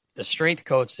 the strength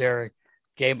coach there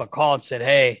gave him a call and said,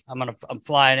 hey, I'm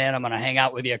flying in. I'm going to hang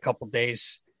out with you a couple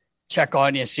days check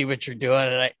on you, see what you're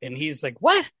doing. And he's like,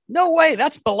 what? No way.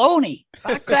 That's baloney.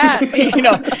 Fuck that.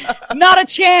 Not a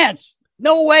chance.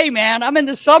 No way, man. I'm in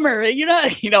the summer. Like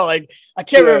I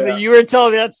can't remember if you were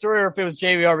telling me that story or if it was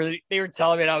JVR, but they were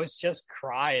telling me and I was just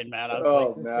crying, man. I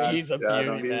was man. He's a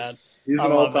beauty, man. He's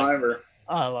an all-timer.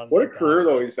 I love what a career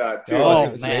though he's had too.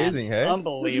 It's amazing, hey?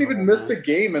 Unbelievable. He hasn't even missed a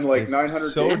game in like 900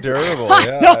 so games. Durable.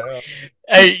 Yeah.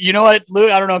 Hey, you know what,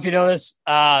 Luke? I don't know if you know this.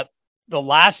 The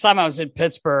last time I was in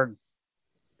Pittsburgh,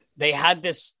 they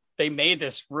made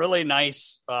this really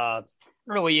nice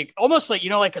I don't know, almost like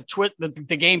like a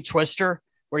the game Twister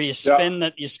where you spin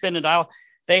the dial.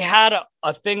 They had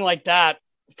a thing like that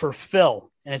for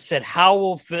Phil, and it said, "How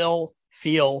will Phil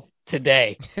feel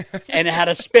today?" And it had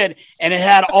a spin, and it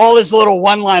had all his little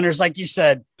one-liners, like you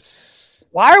said.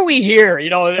 Why are we here?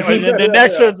 The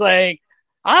next one's like,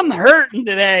 "I'm hurting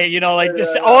today."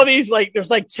 All these there's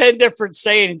like 10 different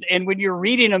sayings, and when you're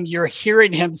reading them, you're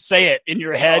hearing him say it in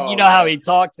your head. You know how he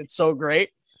talks; it's so great.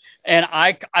 And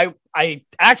I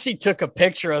actually took a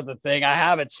picture of the thing. I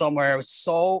have it somewhere. It was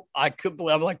so I could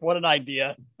believe. I'm like, what an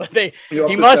idea! But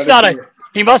he must not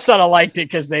have liked it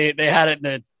because they had it in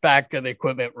the back of the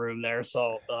equipment room there.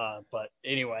 So, but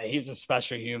anyway, he's a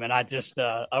special human. I just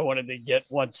I wanted to get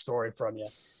one story from you.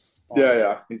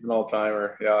 Yeah, he's an all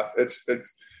timer. Yeah, it's.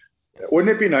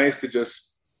 Wouldn't it be nice to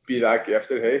just be that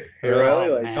gifted? Hey,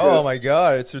 Riley. Oh my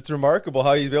God, it's remarkable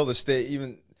how you'd be able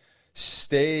to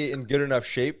stay in good enough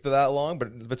shape for that long,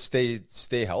 but stay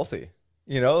healthy.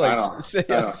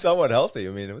 Stay somewhat healthy.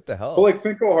 I mean, what the hell? Well,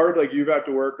 think how hard you've had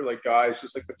to work, or guys,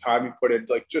 just the time you put in,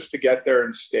 just to get there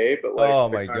and stay. But oh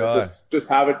my God, just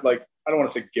have it. I don't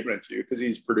want to say giving it to you because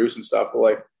he's producing stuff,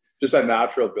 but just that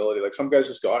natural ability. Some guys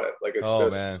just got it.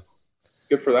 It's man,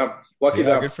 good for them. Lucky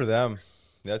them. Good for them.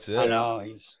 That's it. I know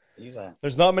he's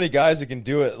There's not many guys that can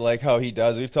do it like how he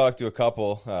does. We've talked to a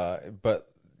couple, but.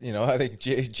 I think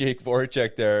Jake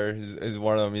Voracek there is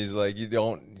one of them. He's like,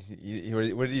 what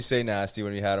did he say, Nasty,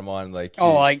 when we had him on? If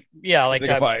I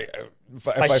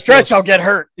stretch, I'll get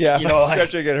hurt. Yeah, if I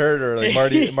stretch, I get hurt. Or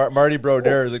Marty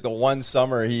Brodeur is the one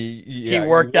summer he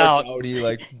worked out.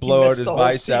 He blow out his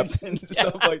biceps and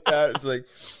stuff like that. It's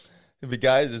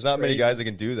there's not many guys that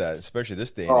can do that, especially this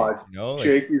day and age.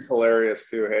 Jakey's hilarious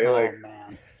too. Hey,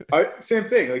 man. Same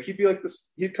thing. He'd be like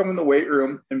this. He'd come in the weight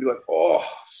room and be like, "Oh,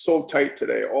 so tight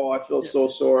today. Oh, I feel so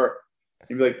sore."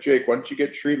 He'd be like, "Jake, why don't you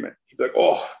get treatment?" He'd be like,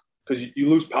 "Oh, because you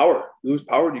lose power. You lose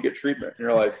power and you get treatment." And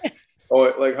you're like,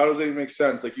 "Oh, how does that even make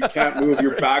sense? You can't move.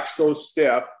 Your back's so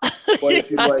stiff. But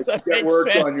if you get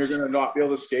work done, you're gonna not be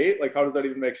able to skate. How does that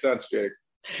even make sense, Jake?"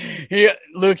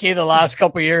 Lukey, the last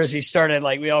couple of years, he started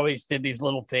we always did these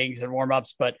little things and warm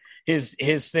ups, but his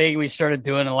thing we started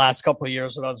doing in the last couple of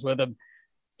years when I was with him,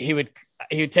 he would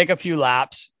take a few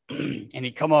laps and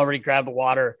he'd come over, he'd grab the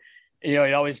water, he'd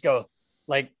always go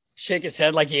shake his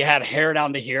head like he had hair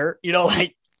down to here,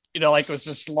 it was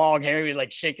just long hair.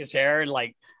 He'd shake his hair and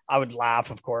I would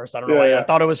laugh, of course. I don't know why. I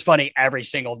thought it was funny every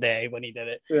single day when he did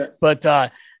it. Yeah. But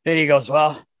then he goes,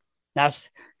 "Well, I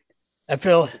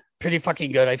feel pretty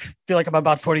fucking good. I feel like I'm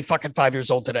about 5 years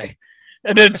old today."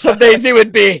 And then some days he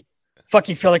would be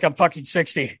fucking feel like I'm fucking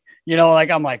 60.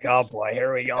 I'm like, oh boy,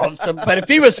 here we go. But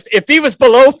if he was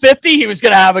below 50, he was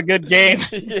going to have a good game.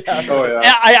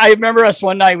 I remember us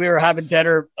one night, we were having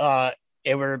dinner and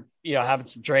we're, having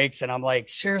some drinks. And I'm like,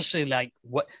 seriously,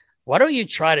 why don't you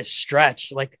try to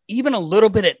stretch even a little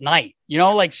bit at night?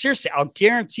 Seriously, I'll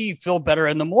guarantee you feel better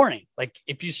in the morning.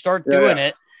 If you start doing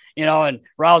it, and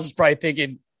Rouse is probably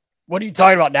thinking, what are you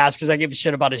talking about, Nas? Because I give a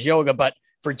shit about his yoga. But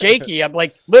for Jakey, I'm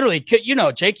literally,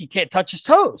 Jakey can't touch his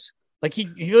toes.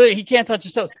 He can't touch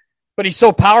his toes, but he's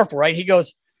so powerful, right? He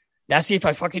goes, "Nasty, if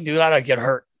I fucking do that, I get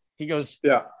hurt." He goes,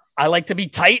 "Yeah, I like to be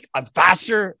tight. I'm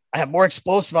faster. I have more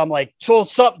explosive." I'm like, so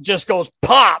something just goes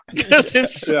pop. This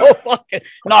is so fucking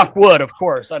knock wood, of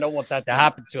course. I don't want that to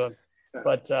happen to him.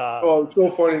 But it's so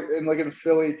funny. And in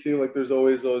Philly too, there's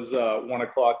always those 1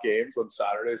 o'clock games on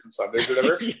Saturdays and Sundays or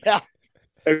whatever. Yeah.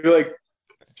 I'd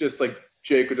be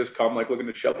Jake would just come looking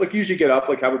to chill. Usually get up,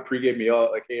 have a pregame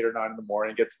meal at 8 or 9 in the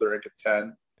morning, get to the rink at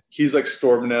 10. He's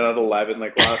storming in at 11,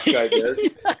 last guy did.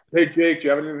 "Hey Jake, do you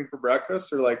have anything for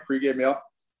breakfast or pregame meal?"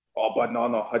 "Oh, but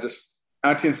no. I just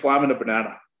anti-inflammatory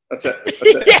banana. That's it."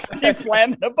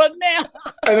 Anti-inflammatory banana.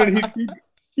 And then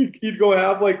he'd go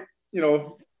have a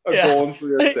goal and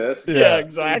 3 assists. Yeah,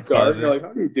 exactly. And you're like,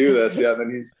 how do you do this? Yeah, and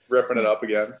then he's ripping it up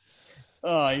again.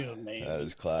 Oh, he's amazing. That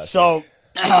is classic.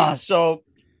 So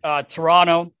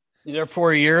Toronto, you're there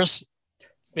 4 years,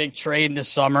 big trade this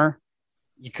summer.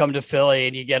 You come to Philly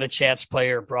and you get a chance to play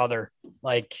your brother.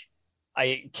 I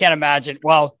can't imagine.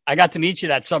 Well, I got to meet you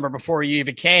that summer before you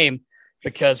even came.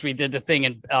 because we did the thing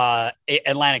in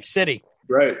Atlantic City.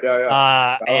 Right.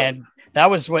 Yeah. And that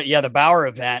was the Bauer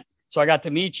event. So I got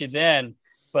to meet you then.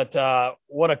 But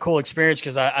what a cool experience,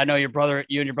 because I know you and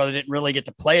your brother didn't really get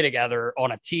to play together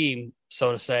on a team,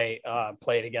 so to say,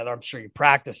 play together. I'm sure you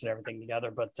practiced and everything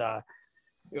together. But,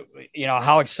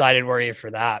 how excited were you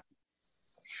for that?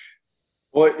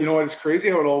 Well, it's crazy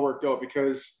how it all worked out,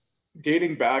 because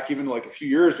dating back even like a few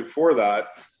years before that,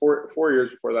 4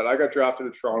 years before that, I got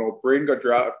drafted to Toronto. Braden got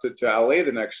drafted to LA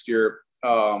the next year.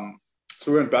 So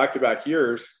we went back-to-back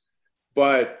years.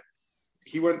 But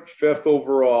he went 5th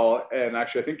overall, and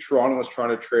actually I think Toronto was trying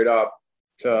to trade up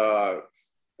to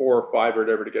 4 or 5 or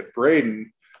whatever to get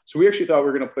Braden. So we actually thought we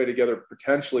were going to play together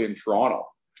potentially in Toronto.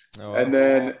 Oh. And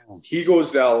then he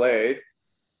goes to LA,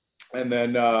 and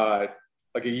then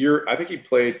like a year, I think he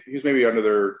was maybe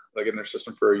under in their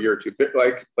system for a year or two, but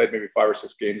like played maybe 5 or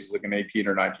 6 games as like an 18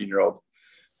 or 19-year-old.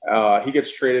 He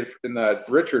gets traded in that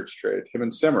Richards trade, him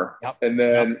and Simmer. Yep. And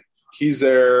then he's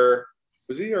there.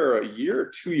 Was he there a year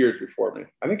or 2 years before me?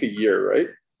 I think a year, right?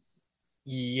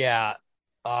 Yeah.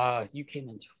 You came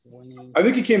in 20. I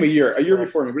think he came a year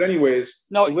before me. But anyways,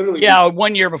 no, literally. Yeah,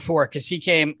 1 year before, because he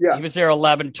came. Yeah. He was there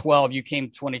 11, 12. You came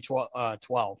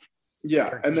 2012.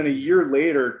 Yeah, and then a year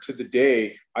later to the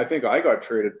day, I think I got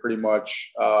traded pretty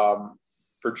much for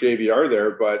JVR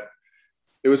there. But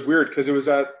it was weird because it was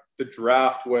at the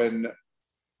draft when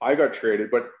I got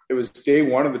traded, but it was day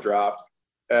 1 of the draft,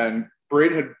 and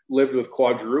Braden had lived with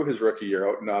Claude Giroux his rookie year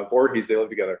out in Voorhees. They lived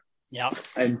together. Yeah.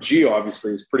 And Gio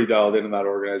obviously is pretty dialed in that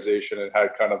organization and had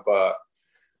kind of a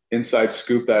inside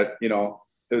scoop that,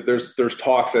 there's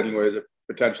talks anyways of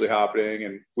potentially happening.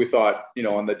 And we thought,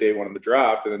 on the day 1 of the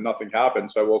draft, and then nothing happened.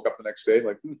 So I woke up the next day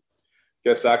like,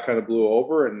 guess that kind of blew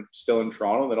over, and still in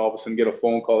Toronto. And then all of a sudden get a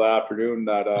phone call that afternoon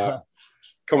that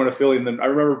coming to Philly. And then I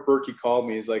remember Berkey called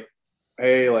me. He's like,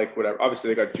 hey, like whatever.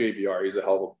 Obviously, they got JVR. He's a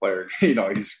hell of a player.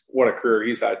 He's what a career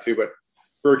he's had too. But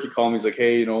Berkey called me. He's like,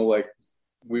 hey, like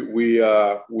we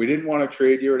didn't want to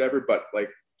trade you or whatever, but like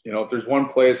if there's one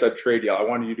place I'd trade you, I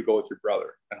wanted you to go with your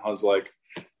brother. And I was like,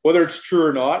 whether it's true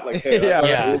or not, like, hey, that's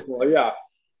yeah.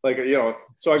 Like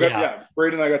so I got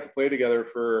Braden and I got to play together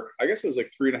for, I guess it was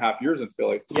like 3.5 years in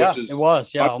Philly. Yeah, which is it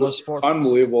was almost 4.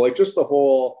 Unbelievable. Like just the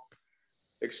whole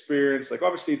experience. Like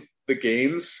obviously the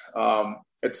games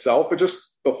itself, but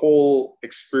just the whole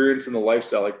experience and the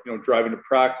lifestyle, like, driving to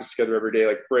practice together every day,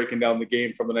 like breaking down the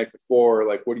game from the night before,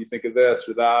 like, what do you think of this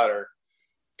or that, or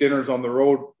dinners on the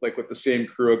road, like with the same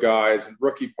crew of guys, and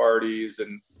rookie parties,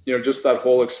 and, just that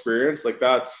whole experience. Like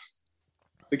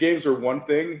the games are one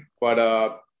thing,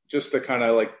 but just to kind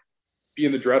of like be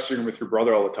in the dressing room with your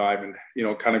brother all the time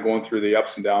and, kind of going through the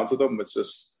ups and downs with them. It's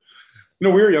just, we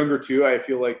were younger too. I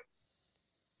feel like,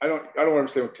 I don't want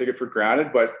to say take it for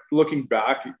granted, but looking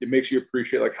back, it makes you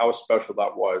appreciate like how special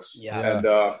that was. Yeah. And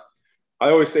I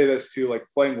always say this too, like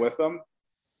playing with them,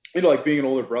 like being an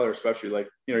older brother, especially, like,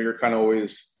 you're kind of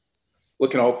always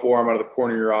looking out for him out of the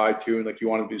corner of your eye too. And like, you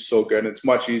want to do so good. And it's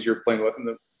much easier playing with him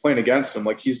than playing against him.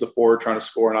 Like he's the forward trying to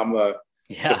score and I'm the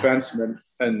defenseman.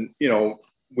 And,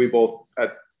 we both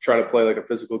try to play like a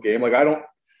physical game. Like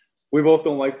we both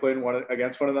don't like playing one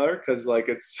against one another. Cause like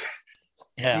it's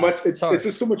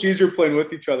just so much easier playing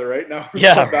with each other right now.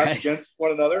 Back against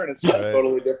one another, and it's just a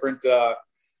totally different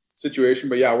situation.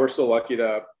 But yeah, we're so lucky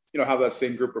to have that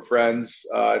same group of friends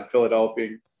in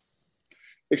Philadelphia,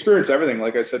 experience everything.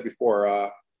 Like I said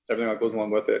before, everything that goes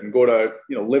along with it, and go to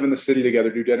live in the city together,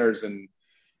 do dinners, and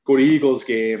go to Eagles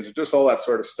games, and just all that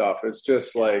sort of stuff. It's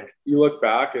just like you look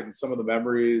back and some of the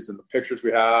memories and the pictures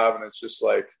we have, and it's just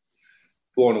like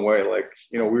blown away. Like,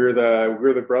 we were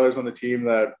the brothers on the team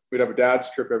that we'd have a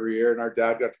dad's trip every year, and our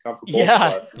dad got to come for both of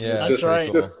us. Yeah, that's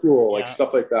right. Just cool, like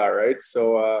stuff like that, right?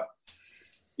 So,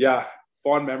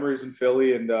 fond memories in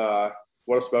Philly, and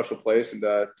what a special place, and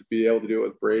to be able to do it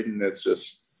with Braden, it's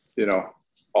just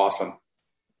awesome.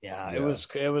 Yeah, it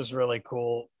was really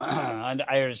cool. And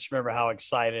I just remember how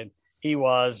excited he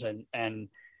was, and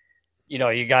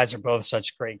you guys are both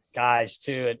such great guys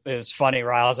too. It was funny,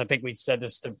 Riles. I think we said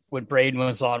this when Braden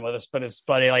was on with us, but it's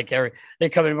funny. Like they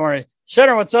come in the morning,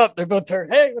 Shenner, what's up? They're both there.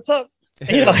 Hey, what's up?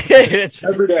 It's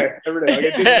every day,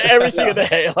 every single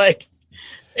day. Like,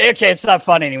 okay, it's not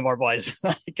fun anymore, boys,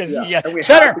 because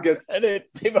Shenner, and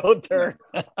they both turn.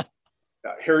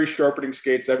 Harry sharpening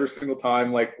skates every single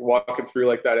time, like walking through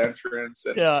like that entrance,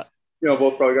 and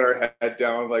both probably got our head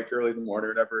down like early in the morning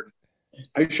or whatever.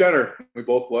 Hey, Shenner. We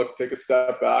both look, take a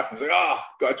step back, and it's like,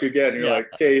 got you again. And you're like,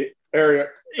 okay, Harry.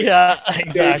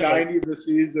 Exactly. Day 90 of the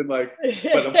season, like,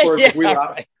 but of course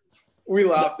we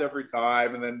laughed every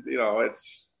time, and then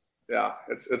it's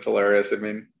hilarious. I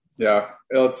mean,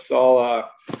 it's all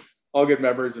all good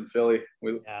memories in Philly.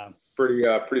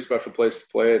 Pretty special place to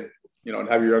play, and and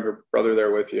have your younger brother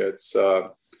there with you. It's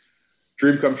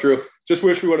dream come true. Just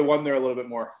wish we would have won there a little bit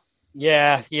more.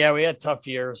 Yeah, we had tough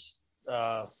years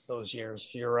those years.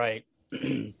 You're right.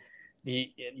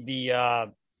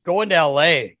 the going to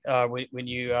LA when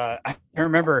you I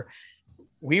remember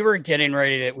we were getting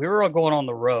ready we were all going on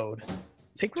the road. I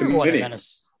think we were going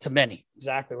to Minnie,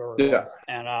 exactly where we're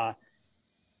going.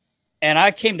 And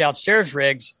I came downstairs,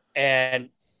 Riggs, and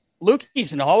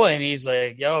Lukey's in the hallway, and he's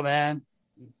like, "Yo, man,"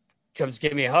 comes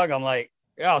give me a hug. I'm like,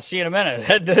 "Yeah, I'll see you in a minute."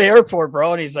 Head to the airport,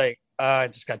 bro. And he's like, "I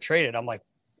just got traded." I'm like,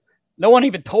 "No one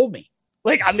even told me."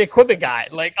 Like, I'm the equipment guy.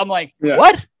 Like, I'm like,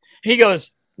 "What?" And he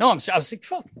goes, "No, I was like,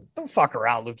 don't fuck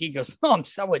around, Lukey." He goes, "No,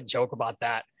 I wouldn't joke about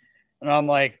that." And I'm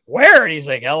like, "Where?" And he's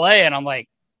like, "LA." And I'm like,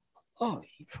 "Oh,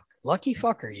 you lucky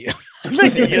fucker, you."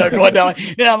 Going down.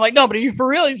 And I'm like, "No, but are you for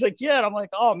real?" He's like, "Yeah." And I'm like,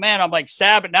 "Oh man," I'm like,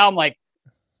 sad. But now I'm like,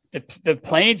 the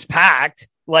plane's packed,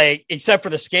 like, except for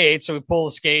the skates. So we pull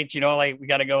the skates, like we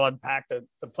got to go unpack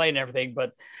the plane and everything.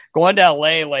 But going to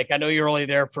LA, like, I know you're only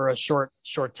there for a short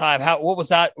time. What was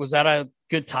that? Was that a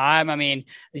good time? I mean,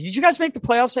 did you guys make the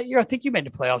playoffs that year? I think you made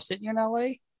the playoffs, didn't you, in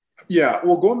LA? Yeah.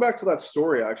 Well, going back to that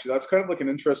story, actually, that's kind of like an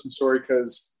interesting story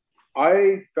because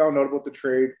I found out about the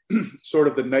trade sort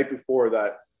of the night before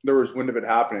that there was wind of it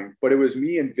happening, but it was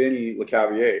me and Vinny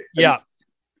Lecavalier. Yeah.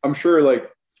 I'm sure, like,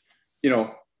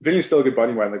 Vinny's still a good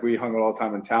buddy of mine. Like, we hung out all the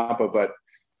time in Tampa, but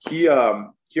he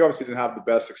obviously didn't have the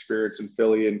best experience in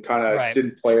Philly and kind of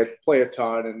didn't play a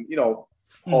ton and,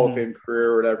 Hall of Fame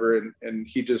career or whatever. And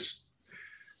he just,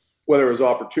 whether it was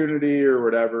opportunity or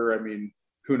whatever, I mean,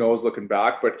 who knows looking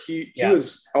back, but he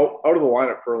was out of the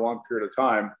lineup for a long period of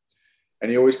time. And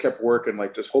he always kept working,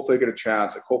 like, just hopefully I get a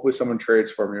chance, like hopefully someone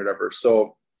trades for me or whatever.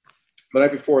 So the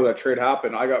night before that trade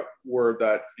happened, I got word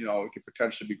that, we could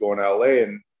potentially be going to LA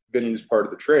and Vinny's part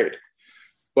of the trade.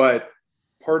 But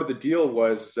part of the deal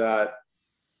was that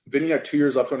Vinny had 2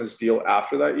 years left on his deal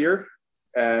after that year.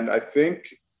 And I think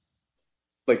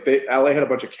like LA had a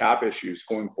bunch of cap issues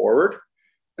going forward.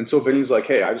 And so Vinny's like,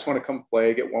 "Hey, I just want to come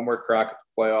play, get one more crack at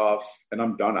the playoffs, and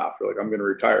I'm done after. Like, I'm going to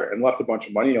retire," and left a bunch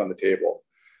of money on the table.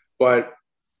 But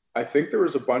I think there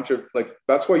was a bunch of, like,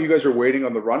 that's why you guys are waiting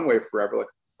on the runway forever. Like,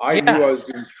 I knew I was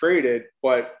being traded,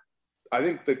 but I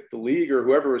think the league or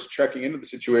whoever was checking into the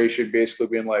situation basically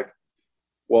being like,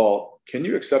 "Well, can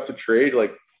you accept a trade,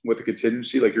 like, with a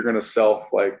contingency? Like, you're going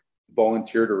to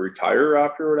volunteer to retire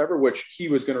after or whatever," which he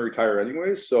was going to retire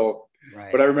anyways. So,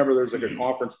 but I remember there was like a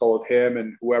conference call with him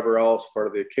and whoever else, part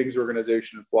of the Kings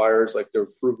organization and Flyers, like, to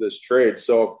approve this trade.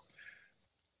 So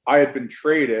I had been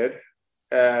traded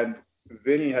and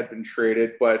Vinny had been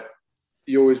traded, but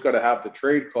you always got to have the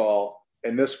trade call.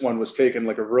 And this one was taking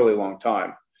like a really long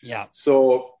time. Yeah.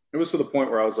 So it was to the point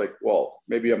where I was like, well,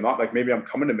 maybe I'm not, like, maybe I'm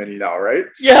coming to Minnie now, right?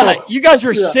 Yeah, so, you guys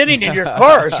were sitting in your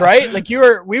cars, right? Like,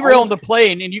 we were on the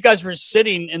plane and you guys were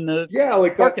sitting in the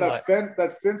like that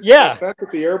fence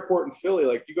at the airport in Philly.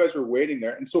 Like, you guys were waiting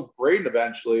there. And so Braden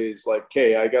eventually is like,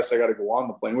 "Okay, I guess I got to go on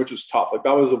the plane," which was tough. Like,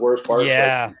 that was the worst part.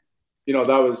 Yeah. Like,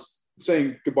 that was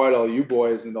saying goodbye to all you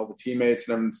boys and all the teammates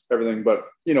and everything. But,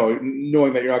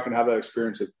 knowing that you're not going to have that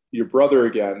experience with your brother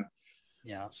again.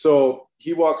 Yeah. So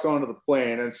he walks onto the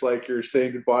plane and it's like you're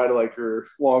saying goodbye to like your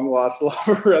long lost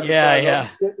lover. I'm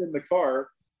sitting in the car.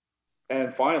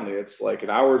 And finally it's like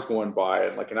an hour's going by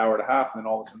and like an hour and a half. And then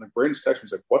all of a sudden, like, Braden's text me,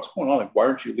 he's like, "What's going on? Like, why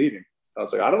aren't you leaving?" I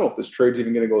was like, "I don't know if this trade's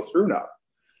even going to go through now."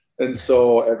 And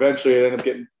so eventually it ended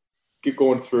up get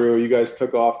going through. You guys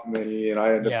took off to Minnie and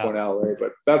I ended up going to LA,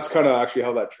 but that's kind of actually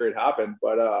how that trade happened.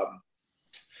 But I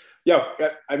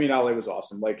mean, LA was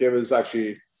awesome. Like, it was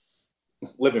actually,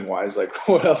 living wise, like,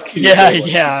 what else can you say?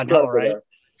 Like, I know, right?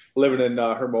 Living in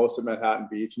Hermosa, Manhattan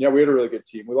Beach. And we had a really good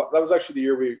team. That was actually the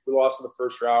year we lost in the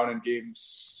first round in game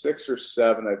 6 or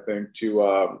 7, I think,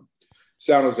 to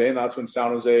San Jose. And that's when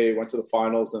San Jose went to the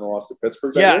finals and lost to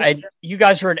Pittsburgh. You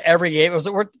guys were in every game. It was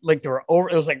like there were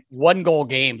it was like 1-goal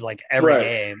games, like every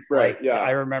game. Right. Like,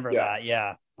 I remember that.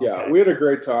 Yeah. Yeah. We had a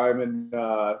great time and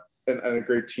a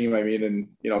great team. I mean, and,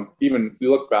 even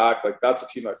you look back, like, that's a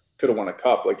team that could have won a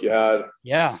cup. Like, you had,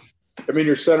 I mean,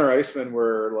 your center icemen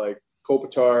were like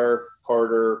Kopitar,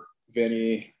 Carter,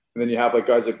 Vinny, and then you have like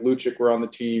guys like Lucic were on the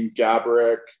team,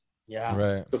 Gaborik,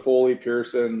 Toffoli,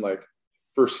 Pearson, like,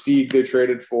 for Stieg they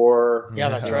traded for. Yeah,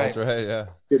 that's right. That's right. Yeah.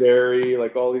 Kidary,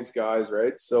 like, all these guys,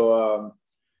 right? So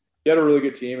you had a really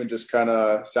good team and just kind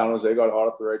of San Jose got hot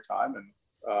at the right time. And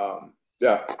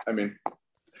I mean,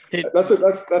 that's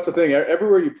the thing.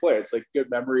 Everywhere you play, it's like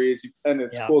good memories, and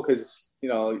it's cool because you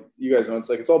guys know it's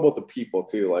like it's all about the people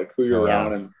too, like who you're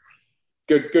around, and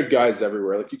good guys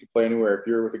everywhere. Like, you can play anywhere if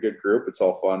you're with a good group. It's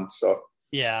all fun. So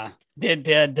Yeah. Did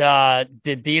Dean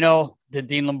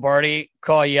Lombardi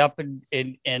call you up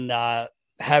and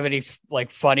have any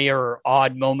like funny or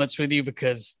odd moments with you?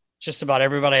 Because just about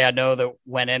everybody I know that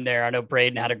went in there, I know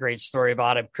Braden had a great story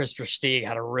about him. Christopher Stieg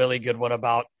had a really good one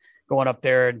about going up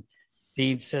there, and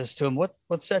Dean says to him,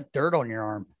 what's that dirt on your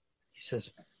arm? He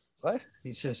says, what?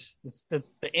 He says, it's the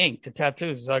ink, the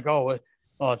tattoos. He's like, oh,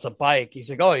 it's a bike. He's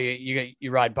like, oh,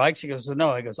 you ride bikes? He goes,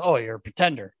 no. He goes, oh, you're a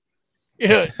pretender. You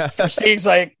know, Steve's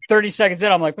like 30 seconds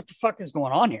in. I'm like, what the fuck is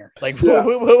going on here? Like,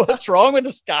 what's wrong with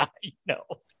this guy? You know,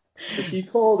 he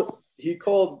called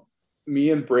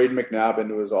me and Braden McNabb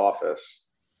into his office,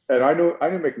 and I knew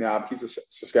McNabb. He's a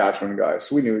Saskatchewan guy,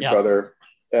 so we knew each other.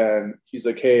 And he's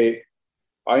like, hey,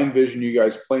 I envision you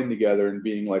guys playing together and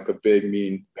being like a big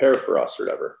mean pair for us or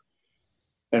whatever.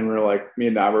 And we're like, me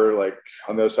and Nab are like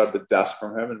on the other side of the desk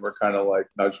from him, and we're kind of like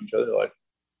nudging each other, like,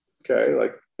 okay,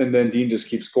 like. And then Dean just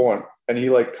keeps going, and he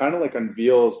like kind of like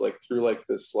unveils like through like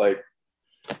this like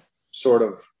sort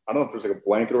of, I don't know if there's like a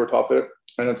blanket over top of it,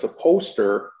 and it's a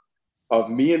poster of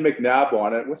me and McNabb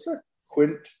on it. What's that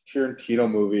Quentin Tarantino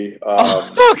movie?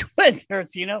 Quentin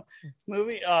Tarantino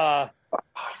movie?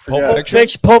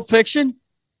 Pulp Fiction.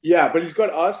 Yeah, but he's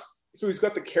got us. So he's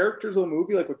got the characters of the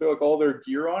movie, like with their, like all their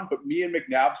gear on, but me and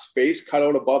McNabb's face cut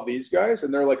out above these guys,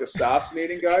 and they're like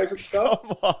assassinating guys and stuff.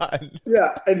 Come on.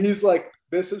 Yeah, and he's like,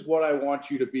 "This is what I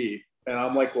want you to be," and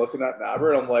I'm like looking at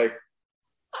Nabber, and I'm like,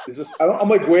 "Is this?" I'm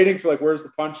like waiting for like, where's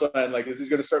the punchline? Like, is he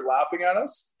going to start laughing at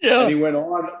us? Yeah. And he went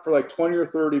on for like 20 or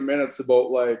 30 minutes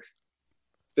about like,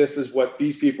 this is what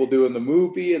these people do in the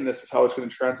movie, and this is how it's going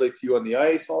to translate to you on the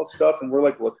ice, all that stuff. And we're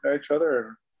like looking at each other,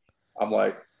 and I'm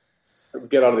like, I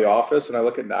get out of the office and I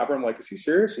look at Nabber. I'm like, is he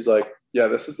serious? He's like, yeah,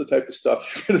 this is the type of stuff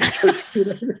you're going to start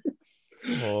seeing.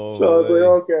 So I was like,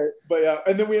 okay. But yeah.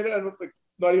 And then we ended up like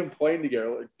not even playing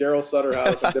together. Like Daryl Sutter had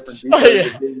us on different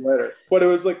details later. But it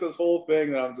was like this whole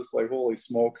thing. And I'm just like, holy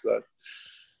smokes.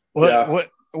 What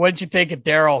did you think of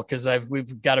Daryl? Because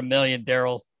we've got a million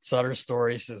Daryl Sutter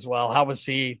stories as well. How was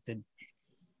he?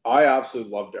 I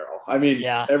absolutely love Daryl. I mean,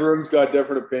 everyone's got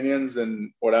different opinions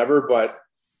and whatever, but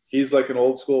he's like an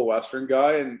old school Western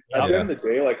guy. And at the end of the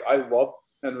day, like I love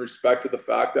and respected the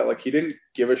fact that like he didn't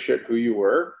give a shit who you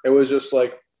were. It was just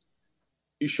like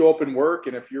you show up and work,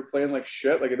 and if you're playing like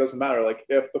shit, like it doesn't matter. Like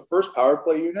if the first power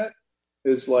play unit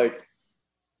is like,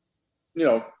 you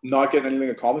know, not getting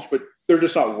anything accomplished, but they're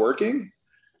just not working,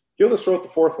 he'll just throw out the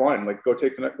fourth line, like go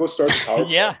start the power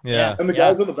play. Yeah. And the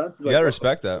guys on the bench, like, you gotta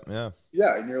respect that.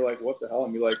 Yeah. And you're like, what the hell?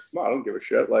 And you're like, no, I don't give a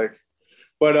shit. Like,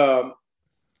 but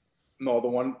no, the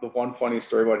one funny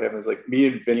story about him is like me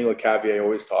and Vinny LeCavier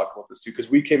always talk about this too,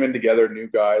 because we came in together, new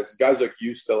guys like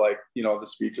used to like, you know, the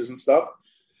speeches and stuff.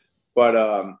 But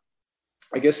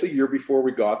I guess the year before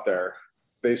we got there,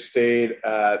 they stayed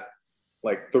at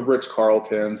like the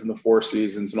Ritz-Carltons and the Four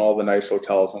Seasons and all the nice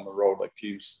hotels on the road, like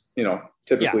teams, you know,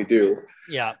 typically do.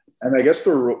 Yeah. And I guess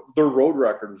their road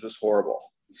record was just horrible.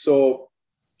 So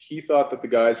he thought that the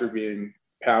guys were being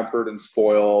pampered and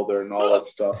spoiled and all that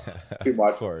stuff too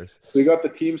much. Of course. So we got the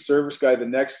team service guy the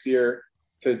next year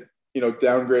to, you know,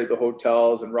 downgrade the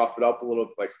hotels and rough it up a little,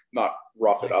 like not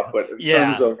rough it up, but in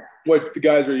terms of what the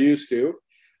guys are used to.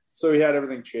 So he had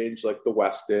everything changed, like the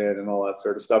West End and all that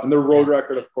sort of stuff. And the road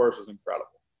record, of course, was incredible.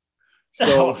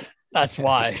 So that's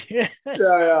why.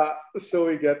 So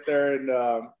we get there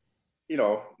and, you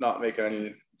know, not making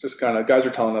any, just kind of guys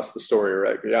are telling us the story,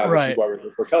 right? But this is why we're at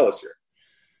this hotel this year.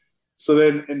 So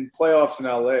then in playoffs in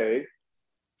LA,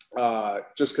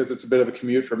 just because it's a bit of a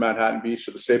commute from Manhattan Beach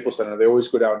to the Staples Center, they always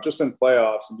go down just in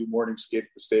playoffs and do morning skate at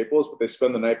the Staples, but they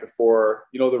spend the night before,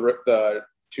 you know, the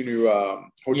two new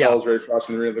hotels right across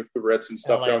from the Ritz and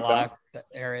stuff downtown.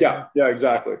 Area. Yeah,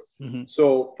 exactly. Mm-hmm.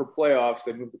 So for playoffs,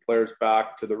 they moved the players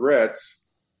back to the Ritz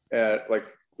at like,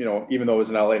 you know, even though it was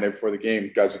in LA night before the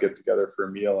game, guys would get together for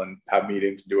a meal and have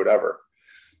meetings and do whatever.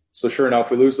 So sure enough,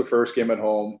 we lose the first game at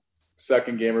home.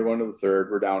 Second game, we're going to the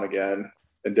third. We're down again.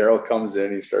 And Daryl comes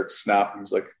in. He starts snapping.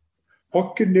 He's like,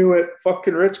 fucking knew it.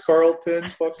 Fucking Ritz-Carlton.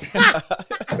 Fucking.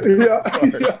 And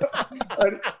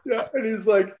he's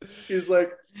like,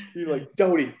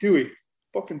 Dewey,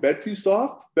 fucking bed too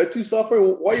soft? Bed too soft?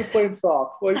 Why are you playing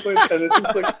soft? Why are you playing? And it's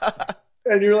just like,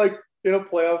 and you're like, in a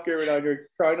playoff game right now, you're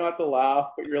trying not to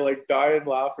laugh, but you're like dying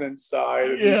laughing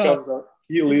inside. And he comes up,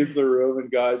 he leaves the room,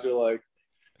 and guys are like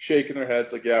shaking their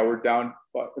heads, like, yeah, we're down,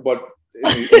 but in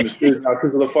the street now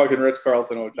because of the fucking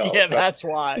Ritz-Carlton hotel. Yeah, that's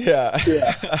why. Yeah.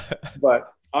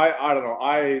 But I don't know.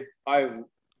 I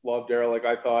love Daryl. Like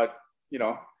I thought, you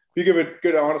know, if you give a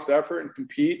good, honest effort and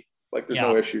compete, like there's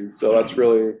no issues. So that's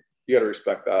really, you got to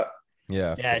respect that.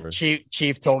 Yeah.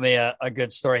 Chief told me a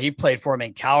good story. He played for him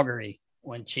in Calgary.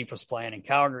 when Chief was playing in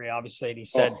Calgary, obviously. And he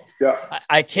said,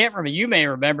 I can't remember. You may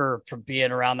remember from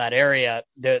being around that area,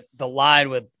 the line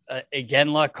with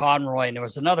Iginla, Conroy, and there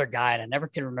was another guy, and I never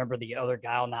can remember the other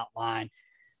guy on that line.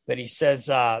 But he says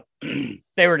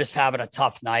they were just having a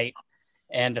tough night.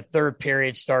 And the third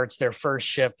period starts. Their first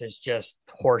shift is just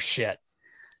horse shit.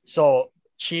 So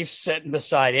Chief's sitting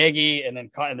beside Iggy, and then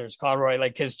there's Conroy.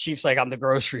 Like his Chief's like, I'm the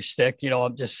grocery stick.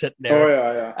 I'm just sitting there.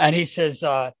 Oh, yeah. And he says,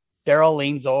 Daryl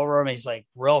leans over him. He's like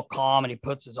real calm, and he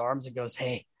puts his arms and goes,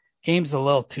 hey, game's a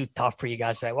little too tough for you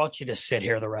guys. Why don't you just sit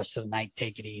here the rest of the night?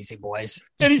 Take it easy, boys.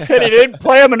 And he said he didn't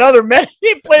play him another minute.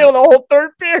 He played him the whole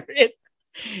third period.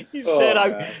 He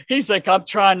said, he's like, I'm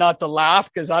trying not to laugh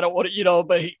because I don't want to,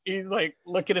 but he's like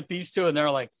looking at these two and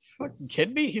they're like, fucking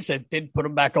kidding me? He said, didn't put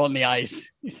him back on the ice.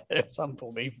 He said, it's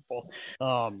unbelievable.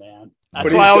 Oh, man.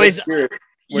 That's why I always,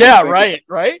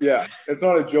 right. Yeah. It's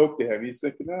not a joke to him. He's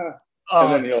thinking,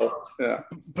 and then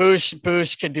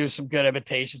Bush can do some good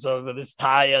imitations of this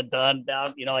tie done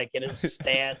down, like in his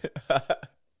stance.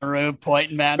 Room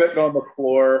pointing, man. Spitting on the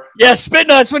floor. Yeah, spitting.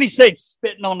 That's what he said.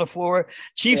 Spitting on the floor.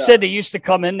 Chief said they used to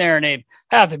come in there and they'd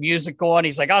have the music going.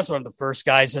 He's like, I was one of the first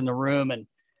guys in the room, and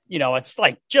it's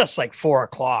like just like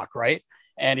 4:00, right?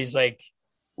 And he's like,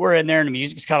 we're in there and the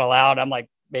music's kind of loud. I'm like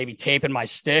maybe taping my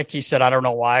stick. He said, I don't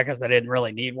know why, because I didn't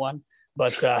really need one,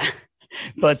 but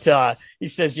he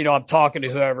says, I'm talking to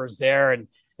whoever's there, and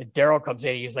Daryl comes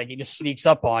in. He's like, he just sneaks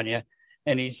up on you.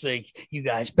 And he's like, you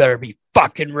guys better be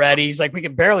fucking ready. He's like, we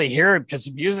can barely hear him because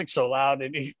the music's so loud.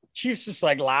 And Chief's just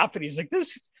like laughing. He's like,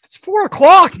 it's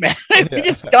 4:00, man. We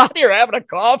just got here having a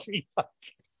coffee.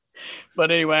 But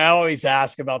anyway, I always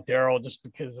ask about Daryl just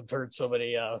because I've heard so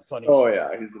many funny stories.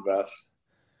 Yeah, he's the best.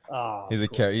 He's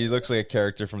he looks like a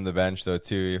character from the bench, though,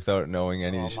 too, without knowing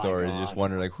any of these stories. God. You just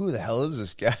wonder, like, who the hell is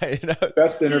this guy?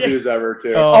 Best interviews ever,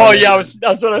 too.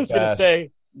 That's what I was going to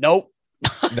say. Nope.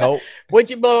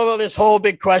 Would you blow this whole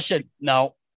big question?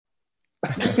 No.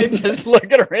 Just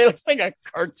look at her. It looks like a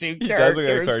cartoon character. He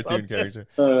does look like a cartoon character.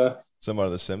 Some out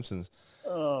of The Simpsons.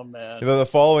 Oh, man. The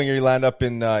following year, you land up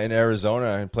in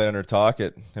Arizona and play under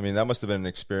Tocchet. I mean, that must have been an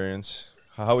experience.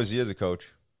 How was he as a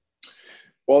coach?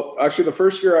 Well, actually, the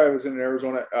first year I was in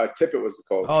Arizona, Tippett was the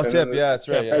coach. Oh, Tip, that's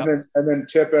right. Yeah. And then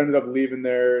Tip ended up leaving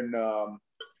there, and I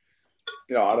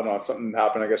don't know, something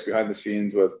happened, I guess, behind the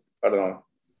scenes with, I don't know,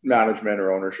 management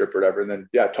or ownership or whatever. And then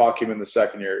Talk came in the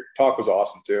second year. Talk was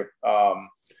awesome too.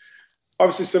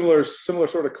 Obviously similar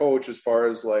sort of coach as far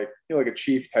as like, like a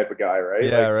Chief type of guy, right?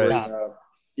 Yeah,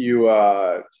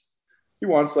 right. He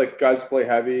wants like guys to play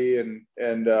heavy and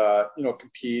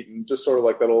compete, and just sort of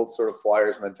like that old sort of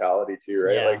Flyers mentality too,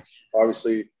 right? Like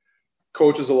obviously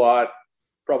coaches a lot,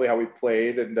 probably how we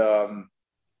played. And the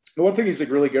one thing he's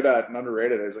like really good at and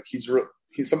underrated is like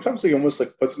he sometimes he almost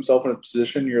like puts himself in a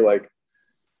position you're like,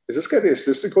 is this guy the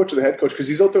assistant coach or the head coach? Because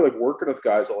he's out there like working with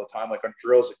guys all the time, like on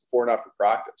drills, like before and after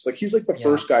practice. Like he's like the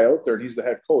first guy out there, and he's the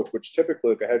head coach, which typically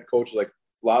like a head coach is like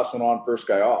last one on, first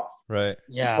guy off. Right.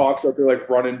 Yeah. Talks out there like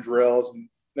running drills, and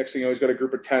next thing you know, he's got a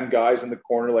group of 10 guys in the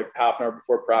corner, like half an hour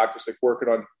before practice, like working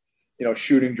on,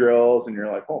 shooting drills, and you're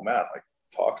like, oh man, like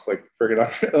Talks like friggin'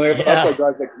 like, that's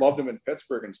why guys like loved him in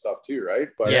Pittsburgh and stuff too, right?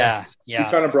 But he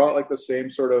kind of brought like the same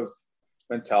sort of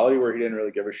mentality where he didn't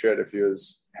really give a shit if he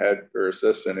was head or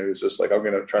assistant. It was just like, I'm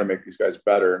going to try to make these guys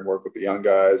better and work with the young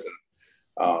guys.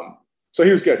 And so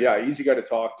he was good. Yeah. Easy guy to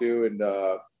talk to. And,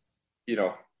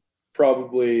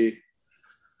 probably,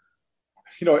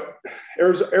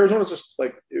 Arizona's just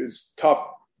like, it was tough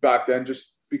back then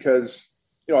just because,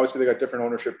 obviously they got different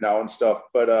ownership now and stuff,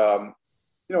 but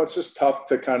it's just tough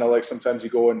to kind of like, sometimes you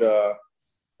go into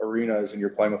arenas and you're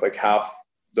playing with like half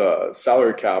the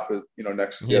salary cap,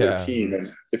 next to the other team.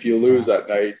 And if you lose that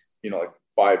night, like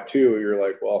 5-2, you're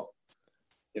like, well,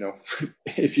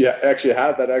 if you actually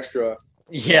had that extra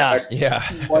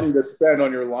money to spend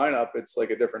on your lineup, it's like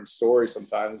a different story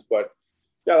sometimes. But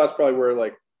that's probably where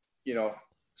like,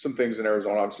 some things in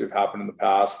Arizona obviously have happened in the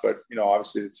past, but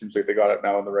obviously it seems like they got it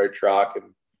now on the right track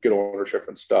and good ownership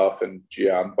and stuff and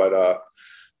GM. But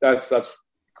that's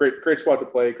great spot to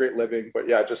play, great living. But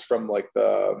just from like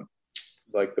the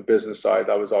business side,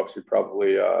 that was obviously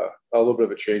probably a little bit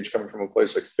of a change coming from a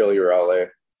place like Philly or LA.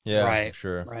 Yeah, right.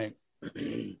 Sure. Right.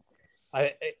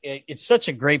 It's such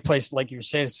a great place. Like you were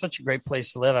saying, it's such a great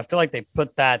place to live. I feel like they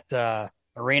put that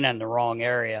arena in the wrong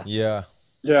area. Yeah.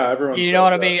 Yeah. Everyone, you know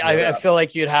what I mean? I feel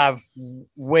like you'd have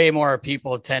way more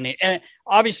people attending, and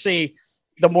obviously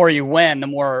the more you win, the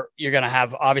more you're going to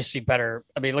have obviously better.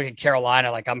 I mean, look at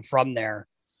Carolina, like I'm from there,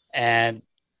 and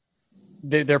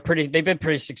they've been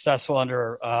pretty successful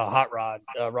under Hot Rod,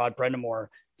 Rod Brendamore.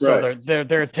 So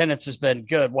their attendance has been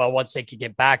good. Well, once they could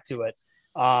get back to it,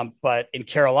 But in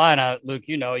Carolina, Luke,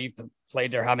 you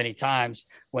played there how many times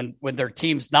when their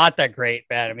team's not that great,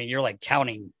 man. I mean, you're like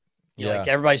counting. Like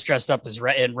everybody's dressed up as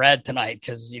in red tonight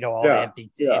because all the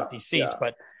empty seats.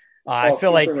 But I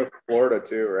feel like with Florida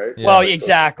too, right? Yeah. Well,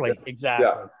 exactly.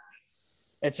 Yeah.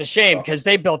 It's a shame because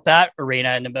they built that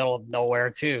arena in the middle of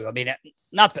nowhere too. I mean,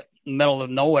 not the middle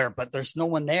of nowhere, but there's no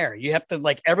one there. You have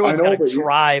to everyone's got to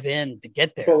drive in to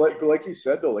get there. But like you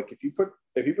said though, if you put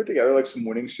together like some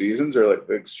winning seasons or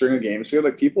like string of games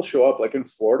together, people show up in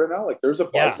Florida now. There's a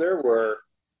buzz there where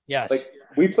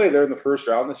we played there in the first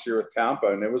round this year with Tampa,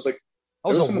 and it was like it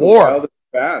was a war. Of the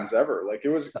fans ever. It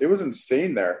was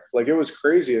insane there. It was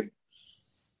crazy. And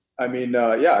I mean,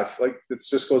 it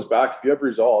just goes back. If you have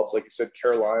results, like you said,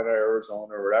 Carolina,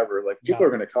 Arizona, or whatever, people are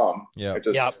going to come. Yeah. It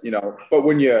just, but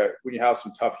when you have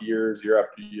some tough years, year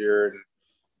after year, and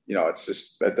it's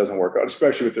just that doesn't work out,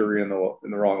 especially with the arena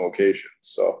in the wrong location.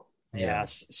 So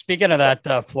speaking of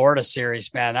that Florida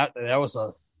series, man, that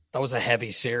was a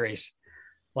heavy series.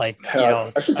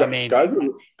 Actually, I mean, guys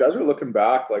were looking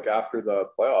back after the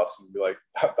playoffs and be like,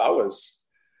 that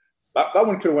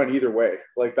one could have went either way.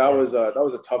 That was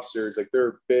a tough series.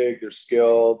 They're big, they're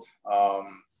skilled,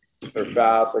 they're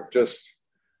fast. That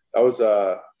was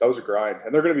a grind,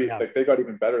 and they're going to be they got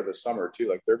even better this summer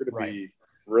too. They're going to be a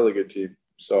really good team.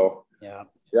 So they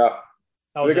got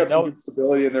some good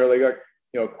stability in there. They got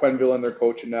Quenneville in their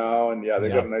coaching now, and they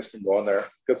got a nice thing going there.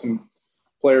 Got some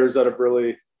players that have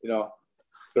really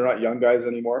they're not young guys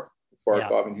anymore.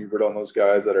 Barkov and Hubert on those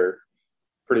guys that are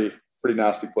pretty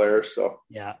nasty players. So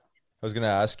I was going to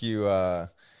ask you,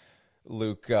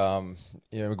 Luke,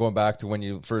 going back to when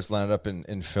you first landed up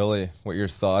in Philly, what your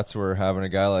thoughts were having a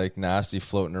guy like Nasty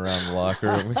floating around the locker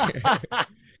room,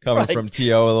 coming from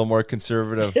TO, a little more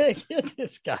conservative. Get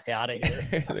this guy out of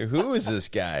here. Who is this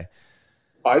guy?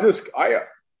 I was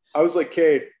like,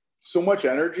 okay, so much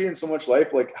energy and so much life.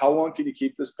 How long can you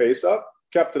keep this pace up?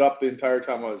 Kept it up the entire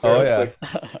time I was there.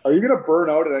 Are you going to burn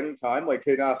out at any time?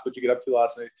 Hey, Nas, what'd you get up to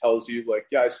last night? Tells you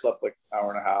I slept an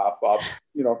hour and a half up,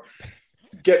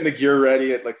 getting the gear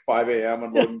ready at 5 a.m.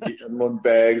 unloading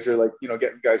bags or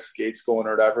getting guys skates going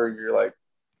or whatever. And you're like,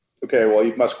 okay, well,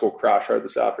 you must go crash hard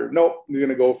this afternoon. Nope. You're going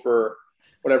to go for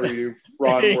whatever you do,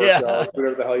 run, workout,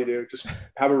 whatever the hell you do. Just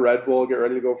have a Red Bull, get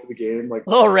ready to go for the game.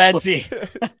 Little Redsy.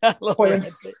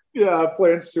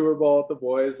 Playing sewer ball with the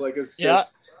boys. It's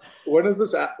just, when is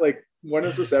this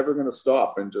ever going to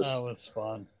stop? And just that was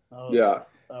fun.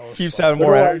 Keeps having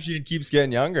more energy and keeps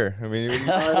getting younger. I mean, you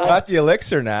got the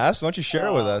elixir, Nas. Why don't you share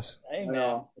it with us? Hey,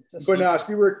 man. But Nas,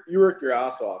 you work your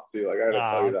ass off too. I got to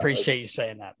tell you that. I appreciate you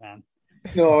saying that, man.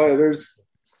 No, there's,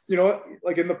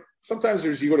 sometimes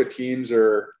you go to teams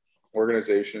or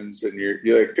organizations and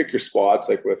you pick your spots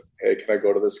with, hey, can I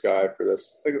go to this guy for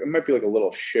this? It might be a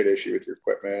little shit issue with your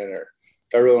equipment, or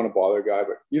I really want to bother a guy,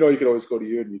 but you could always go to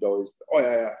you and you'd always,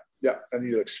 yeah. And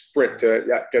you sprint to it.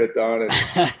 Yeah. Get it done. And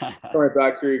come right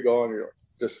back, here you go. And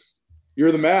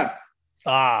you're the man.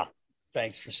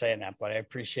 Thanks for saying that, buddy. I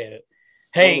appreciate it.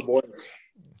 Hey,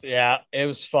 it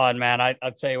was fun, man.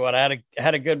 I'll tell you what, I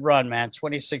had a good run, man.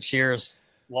 26 years,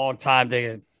 long time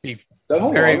to be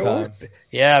very,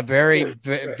 very,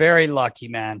 very lucky,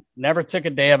 man. Never took a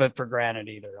day of it for granted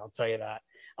either. I'll tell you that.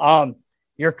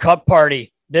 Your cup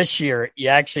party this year, you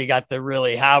actually got to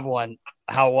really have one.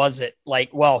 How was it?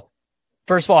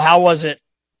 First of all, how was it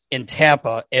in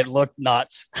Tampa? It looked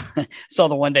nuts. So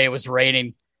the one day it was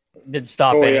raining, didn't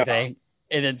stop anything.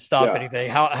 It didn't stop anything.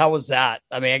 How was that?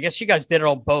 I mean, I guess you guys did it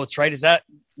on boats, right? Is that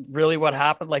really what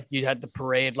happened? You had the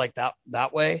parade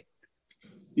that way?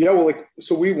 Yeah, well,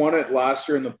 so we won it last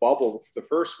year in the bubble, the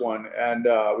first one, and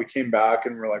we came back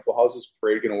and we're like, well, how's this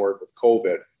parade going to work with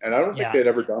COVID? And I don't think they'd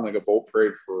ever done a boat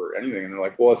parade for anything. And they're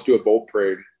like, well, let's do a boat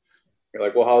parade. You're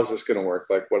like, well, how is this going to work?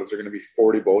 What is there going to be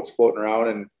 40 boats floating around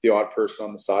and the odd person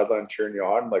on the sideline cheering you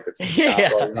on? It's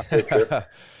you're not really sure.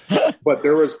 But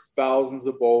there was thousands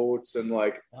of boats and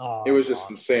it was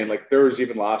just insane. There was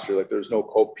even last year, there's no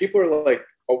COVID. People are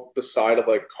out the side of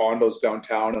condos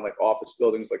downtown and office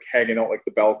buildings, hanging out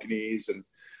the balconies and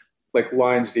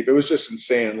lines deep. It was just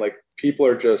insane. People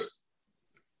are just,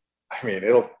 I mean,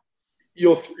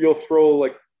 you'll throw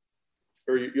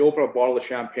or you open a bottle of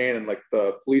champagne and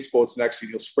the police boat's next to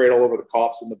you, you'll spray it all over the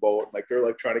cops in the boat.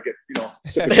 They're trying to get,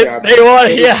 sip of champagne. They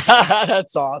want,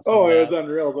 that's awesome. Oh, man. It was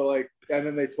unreal. But and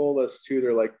then they told us too,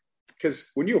 they're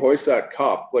because when you hoist that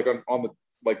cup, on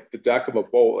the deck of a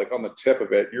boat, on the tip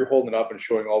of it, you're holding it up and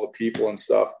showing all the people and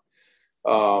stuff.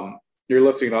 You're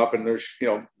lifting it up and there's,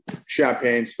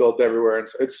 champagne spilled everywhere, and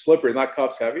it's slippery. And that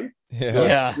cup's heavy.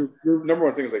 Yeah. Your number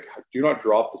one thing is like, do not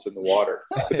drop this in the water.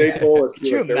 But they told us. Could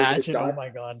you imagine? Oh my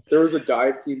God. There was a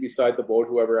dive team beside the boat,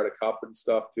 whoever had a cup and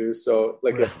stuff too. So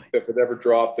like if it ever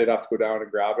dropped, they'd have to go down and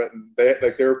grab it, and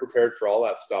they were prepared for all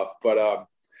that stuff. But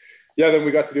then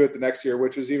we got to do it the next year,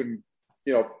 which was even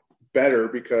better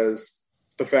because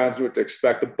the fans knew what to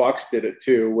expect. The Bucks did it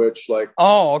too, which like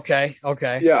okay.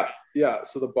 Yeah.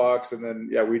 So the Bucks, and then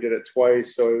we did it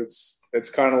twice. So it's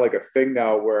kind of like a thing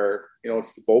now where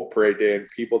it's the boat parade day and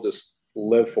people just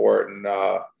live for it, and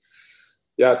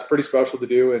it's pretty special to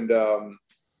do. And it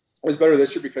was better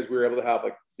this year because we were able to have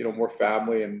like more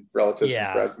family and relatives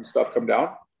and friends and stuff come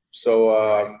down.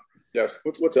 So yes,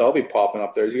 what's Elvie popping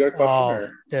up there? Has he got a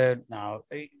question? Dude, no.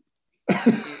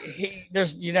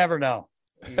 You never know.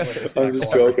 I'm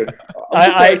just joking.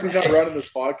 I'm surprised he's not running this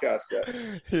podcast yet.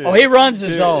 Oh, he runs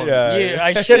his own. Yeah.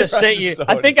 I should have sent you.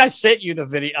 I think I sent you the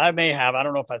video. I may have. I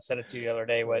don't know if I sent it to you the other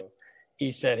day. What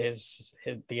he said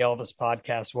the Elvis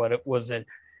podcast. What it was.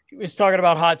 He was talking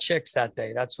about hot chicks that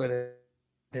day. That's what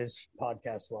his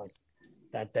podcast was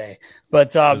that day.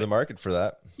 But there's a market for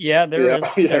that. Yeah, there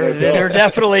is. There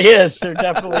definitely is. There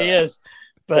definitely is.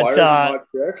 But hot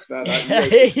chicks, man,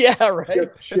 right.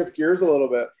 Shift gears a little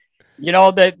bit.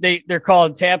 They're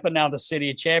calling Tampa now the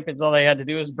city of champions. All they had to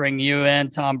do is bring you in,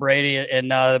 Tom Brady, and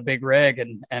the big rig,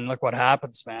 and look what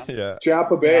happens, man. Yeah,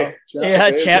 Tampa Bay.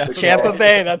 Tampa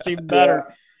Bay. That's even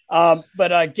better. Yeah.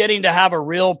 But getting to have a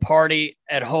real party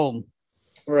at home,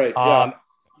 right?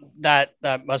 That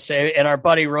must say. And our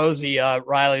buddy Rosie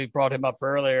Riley brought him up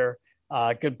earlier.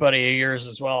 Good buddy of yours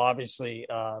as well, obviously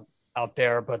out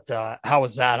there. But how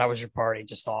was that? How was your party?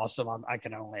 Just awesome.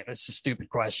 It's a stupid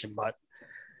question, but.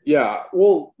 Yeah,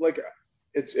 well, like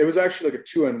it was actually like a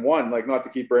 2-in-1. Like, not to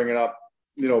keep bringing up,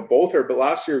 both are, but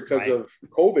last year because of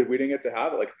COVID, we didn't get to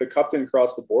have it. Like the cup didn't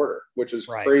cross the border, which is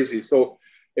crazy. So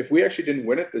if we actually didn't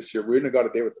win it this year, we wouldn't have got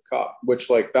a day with the cup. Which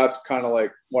like that's kind of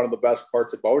like one of the best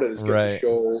parts about it is getting to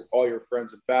show all your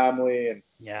friends and family and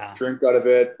drink out of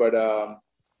it. But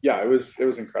it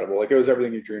was incredible. Like it was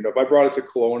everything you dreamed of. I brought it to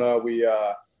Kelowna. We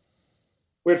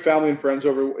had family and friends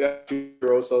over. Junior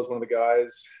Rosa was one of the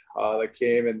guys that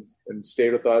came and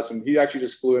stayed with us. And he actually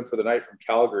just flew in for the night from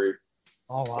Calgary.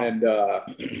 Oh, wow. And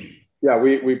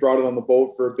we brought it on the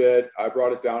boat for a bit. I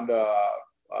brought it down to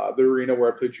the arena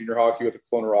where I played junior hockey with the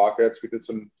Kelowna Rockets. We did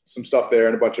some stuff there,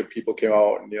 and a bunch of people came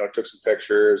out and, took some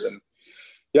pictures. And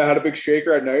had a big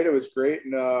shaker at night. It was great.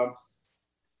 And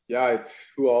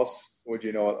who else would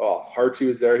you know? Oh, Hartsey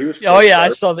was there. He was. Oh yeah, I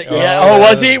saw that. Yeah. Oh,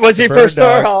 was he? Was he first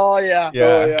star? Oh yeah.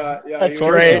 Yeah. That's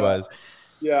great. He was.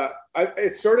 Yeah,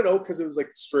 it started out because it was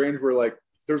like strange. Where like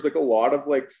there's like a lot of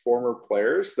like former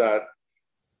players that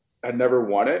had never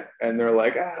won it, and they're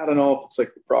like, I don't know if it's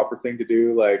like the proper thing to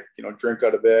do, like drink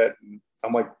out of it. And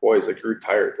I'm like, boys, like you're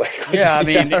retired, like I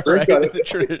mean, drink out of the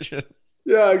tradition.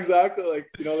 Yeah, exactly. Like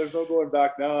there's no going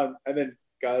back now. And then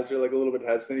guys are like a little bit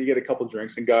hesitant. You get a couple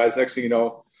drinks, and guys, next thing you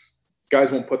know,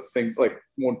 guys won't put the thing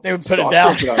they would put it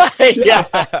down. Yeah.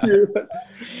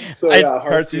 So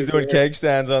Hartsey's doing keg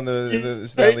stands on the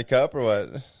Stanley Cup or what?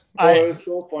 It was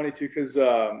so funny too because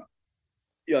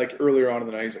like earlier on in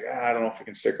the night, he's like, I don't know if we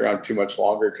can stick around too much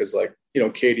longer because like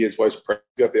Katie, his wife's pregnant,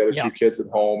 got the other two kids at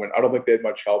home, and I don't think they had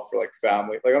much help for like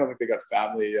family. Like I don't think they got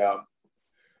family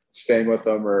staying with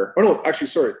them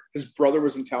his brother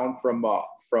was in town from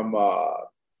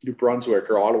New Brunswick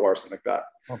or Ottawa or something like that.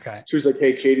 Okay. So he's like,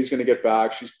 hey, Katie's going to get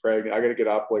back. She's pregnant. I got to get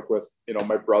up like with,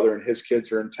 my brother and his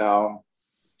kids are in town.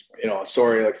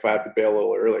 Sorry, like if I have to bail a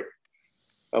little early.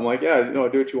 I'm like, yeah, do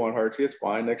what you want, Hartsey. It's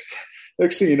fine. Next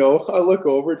thing you know, I look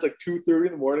over. It's like 2:30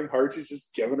 in the morning. Hartsey's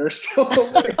just giving her still.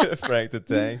 Frank the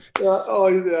Tanks. Yeah. Oh,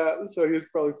 yeah. So he was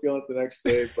probably feeling it the next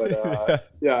day. But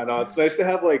it's nice to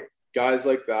have like guys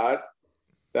like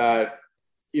that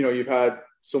you've had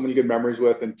so many good memories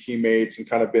with and teammates and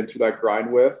kind of been through that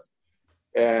grind with.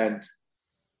 And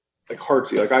like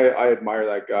Hartsey, like I admire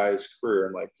that guy's career,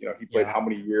 and like, he played how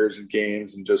many years in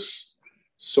games and just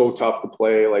so tough to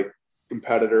play, like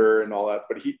competitor and all that.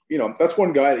 But he, that's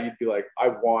one guy that you'd be like, I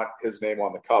want his name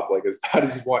on the cup, like as bad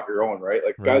as you want your own, right?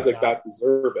 Like guys like that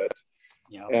deserve it.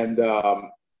 Yeah. And,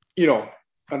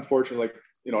 unfortunately, like,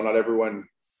 not everyone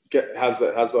has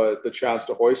the chance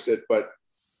to hoist it, but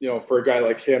for a guy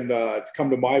like him to come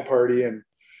to my party and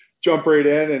jump right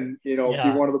in and, be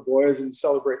one of the boys and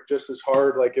celebrate just as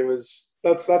hard. Like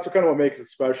that's kind of what makes it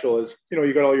special is,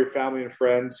 you got all your family and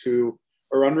friends who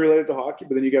are unrelated to hockey,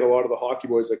 but then you get a lot of the hockey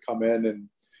boys that come in and,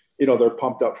 they're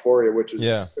pumped up for you, which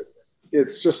is,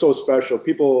 it's just so special.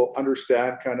 People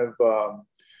understand kind of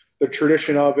the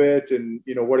tradition of it and,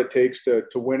 what it takes to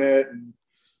win it. And,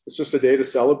 it's just a day to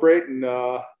celebrate, and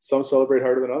some celebrate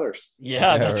harder than others.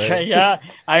 Yeah, that's right. Yeah,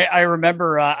 I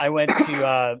remember I went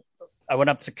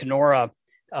up to Kenora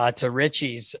to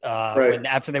Richie's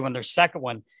after they won their second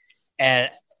one, and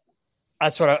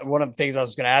that's one of the things I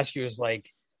was going to ask you is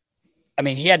like, I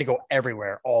mean, he had to go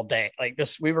everywhere all day. Like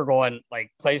this, we were going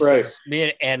like places,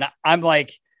 and I'm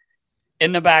like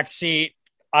in the back seat.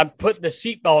 I'm putting the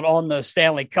seatbelt on the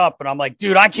Stanley Cup, and I'm like,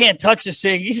 dude, I can't touch this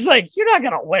thing. He's like, you're not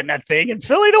gonna win that thing in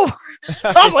Philly. No.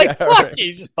 I'm like, fuck.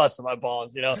 He's just busting my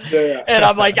balls, you know. Yeah. And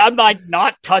I'm like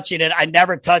not touching it. I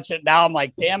never touch it. Now I'm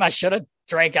like, damn, I should have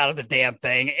drank out of the damn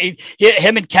thing.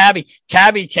 Him and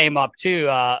Cabby came up too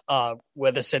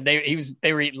with us, and they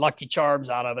were eating Lucky Charms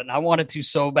out of it, and I wanted to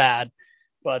so bad.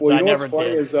 But well, I never did. Funny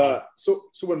is, so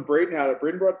when Braden had it,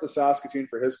 Braden brought it to Saskatoon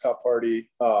for his cup party.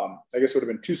 I guess it would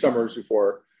have been 2 summers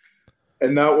before.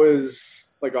 And that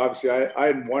was like, obviously I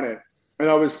hadn't won it. And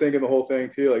I was thinking the whole thing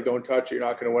too, like, don't touch it, you're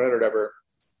not going to win it or whatever.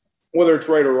 Whether it's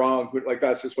right or wrong, but like,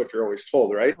 that's just what you're always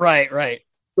told, right? Right.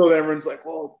 So then everyone's like,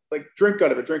 well, like drink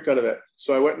out of it.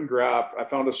 So I went and I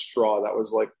found a straw that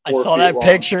was like 4 I saw that long.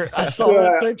 picture.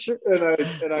 that picture.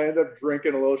 And I ended up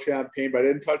drinking a little champagne, but I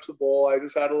didn't touch the bowl. I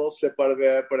just had a little sip out of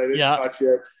it, but I didn't touch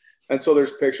it. And so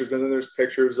there's pictures, and then there's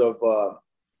pictures of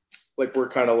like we're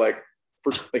kind of like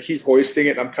he's hoisting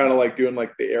it, and I'm kind of like doing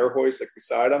like the air hoist like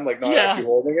beside him, like not actually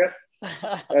holding it.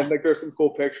 And like there's some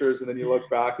cool pictures, and then you look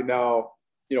back, and now,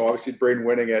 you know, obviously Braden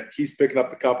winning it, he's picking up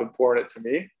the cup and pouring it to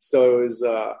me. So it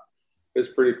was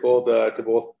pretty cool to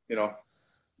both, you know,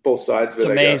 both sides of it.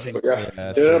 It's amazing. I guess.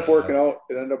 But it ended up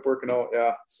working out.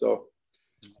 Yeah. So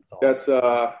that's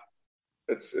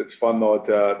it's fun though.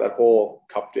 That whole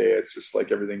cup day, it's just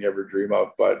like everything you ever dream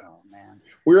of. But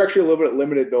we were actually a little bit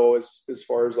limited though, as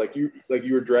far as like you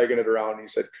were dragging it around. And you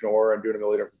said Kenora and doing a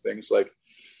million different things. Like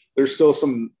there's still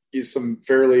some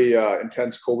fairly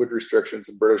intense COVID restrictions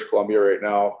in British Columbia right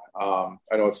now.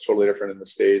 I know it's totally different in the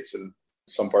States and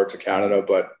some parts of Canada,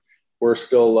 but we're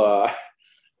still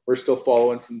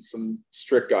following some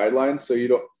strict guidelines. So you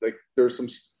don't like, there's some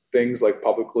things like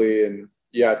publicly, and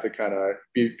you have to kind of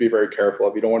be very careful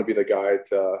of. You don't want to be the guy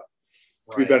to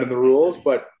be bending the rules,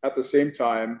 but at the same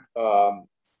time,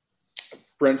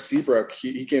 Brent Seabrook,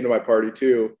 he came to my party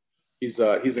too. He's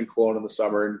in Kelowna in the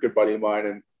summer, and a good buddy of mine,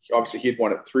 and obviously he'd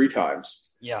won it 3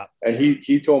 times. Yeah. And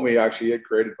he told me actually he had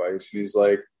great advice, and he's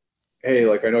like, hey,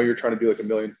 like, I know you're trying to do like a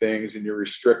million things and you're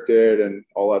restricted and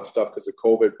all that stuff because of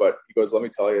COVID, but he goes, let me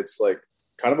tell you, it's like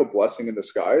kind of a blessing in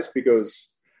disguise,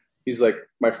 because he's like,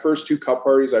 my first 2 cup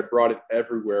parties, I brought it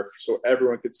everywhere so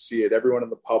everyone could see it, everyone in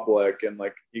the public. And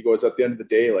like, he goes, at the end of the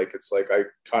day, like, it's like, I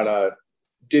kind of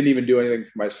didn't even do anything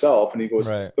for myself. And he goes,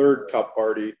 the 3rd cup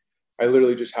party, I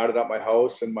literally just had it at my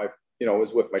house, and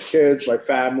was with my kids, my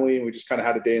family, and we just kind of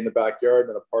had a day in the backyard and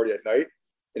then a party at night.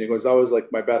 And he goes, that was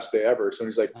like my best day ever. So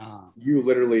he's like, you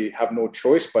literally have no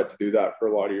choice but to do that for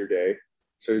a lot of your day.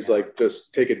 So he's like,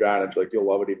 just take advantage. Like, you'll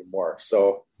love it even more.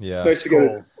 So it's nice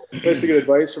to get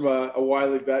advice from a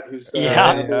wily vet who's 3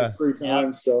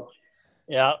 times. So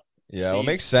well, it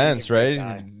makes sense,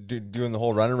 right? Doing the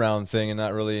whole runaround thing and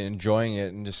not really enjoying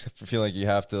it, and just feel like you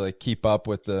have to like keep up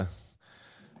with the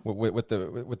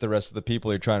rest of the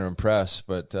people you're trying to impress.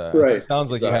 But it sounds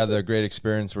like you had a great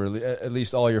experience where at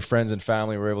least all your friends and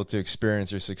family were able to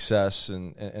experience your success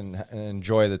and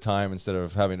enjoy the time instead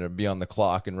of having to be on the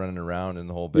clock and running around in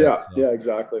the whole bit.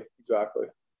 Exactly.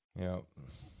 Yeah,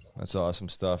 that's awesome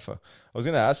stuff. I was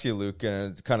going to ask you, Luke,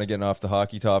 kind of getting off the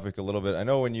hockey topic a little bit. I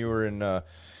know when you were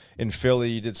in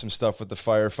Philly, you did some stuff with the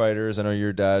firefighters. I know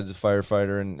your dad's a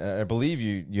firefighter, and I believe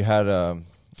you had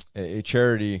a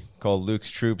charity called Luke's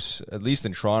Troops, at least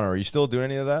in Toronto. Are you still doing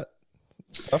any of that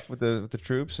stuff with the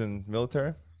troops and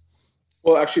military?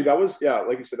 Well, actually, that was,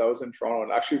 like you said, that was in Toronto.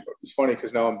 And actually, it's funny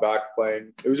because now I'm back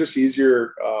playing. It was just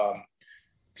easier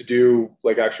to do,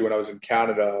 like, actually, when I was in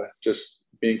Canada, just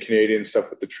being Canadian stuff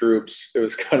with the troops. It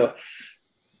was kind of,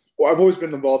 I've always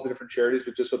been involved in different charities,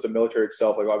 but just with the military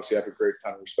itself, like, obviously, I have a great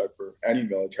ton of respect for any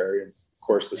military. And of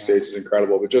course, the States is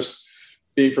incredible. But just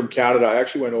being from Canada, I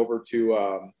actually went over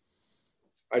to,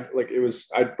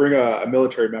 I'd bring a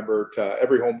military member to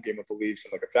every home game with the Leafs,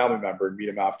 and like a family member, and meet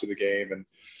him after the game. And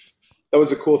that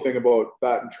was a cool thing about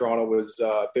that in Toronto was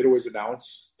they'd always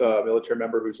announce the military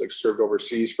member who's like served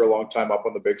overseas for a long time up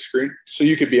on the big screen. So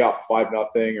you could be up 5-0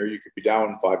 or you could be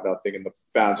down 5-0, and the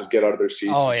fans would get out of their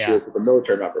seats and cheer for the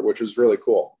military member, which was really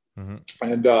cool.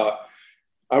 Mm-hmm. And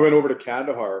I went over to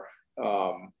Kandahar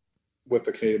with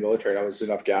the Canadian military, and I was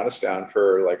in Afghanistan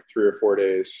for like 3 or 4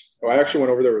 days. I actually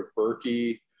went over there with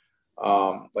Berkey,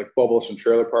 like Bubbles from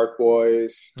Trailer Park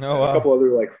Boys, a couple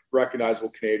other like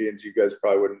recognizable Canadians you guys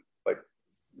probably wouldn't, like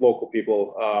local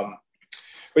people.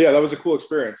 but yeah, that was a cool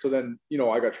experience. So then,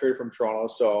 I got traded from Toronto,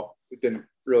 so it didn't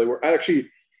really work.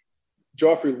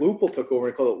 Joffrey Lupul took over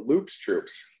and called it Luke's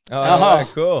Troops. Oh,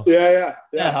 cool. Yeah.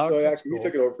 So he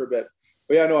took it over for a bit.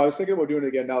 But yeah, no, I was thinking about doing it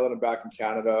again now that I'm back in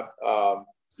Canada.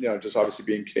 Just obviously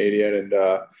being Canadian, and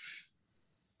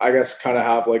I guess kind of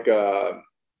have like the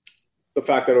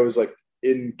fact that I was like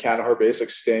in Kandahar base, like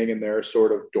staying in their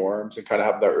sort of dorms and kind of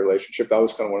having that relationship. That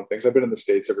was kind of one of the things. I've been in the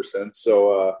States ever since.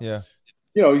 So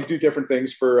you do different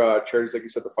things for charities, like you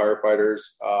said, the firefighters,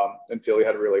 and Philly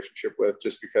had a relationship with,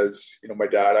 just because, my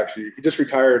dad he just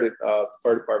retired at the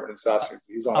fire department in Saskatoon.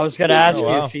 I was going to ask you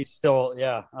if he's still,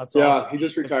 that's awesome. He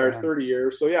just retired 30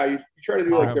 years. So yeah, you try to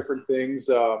do like different things.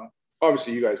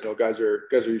 Obviously you guys know, guys are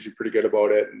usually pretty good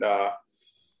about it. And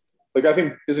like, I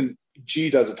think G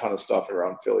does a ton of stuff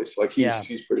around Philly. So like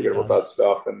he's pretty good about that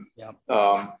stuff. And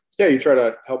you try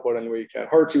to help out any way you can.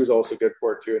 Hartsey was also good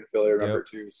for it too in Philly, I remember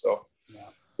too. So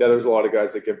there's a lot of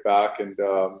guys that give back, and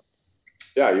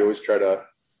you always try to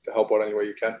help out any way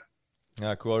you can.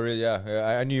 Yeah, cool. Really,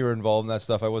 I knew you were involved in that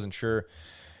stuff. I wasn't sure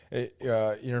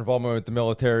your involvement with the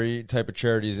military type of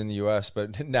charities in the U.S.,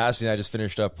 but Nasty and I just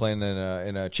finished up playing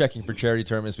in a checking for charity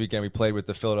tournament this weekend. We played with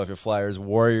the Philadelphia Flyers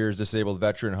Warriors disabled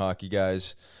veteran hockey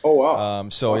guys. Oh wow!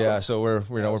 So we're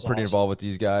pretty involved with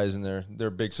these guys, and they're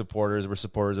big supporters. We're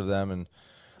supporters of them, and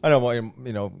I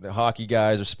know, hockey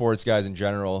guys or sports guys in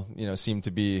general, seem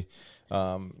to be,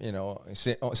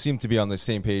 seem to be on the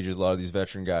same page as a lot of these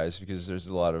veteran guys, because there's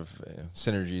a lot of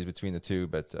synergies between the two,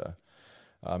 but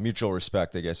mutual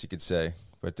respect, I guess you could say.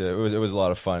 But it was a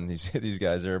lot of fun. These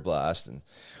guys are a blast, and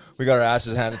we got our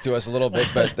asses handed to us a little bit,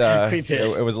 but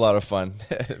it was a lot of fun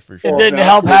for sure. It didn't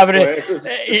help having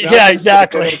it. Yeah,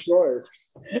 exactly.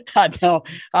 I know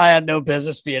I had no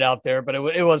business being out there, but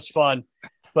it was fun.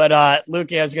 But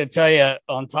Lukey, I was going to tell you,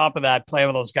 on top of that, playing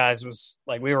with those guys was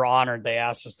like, we were honored. They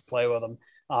asked us to play with them.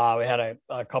 We had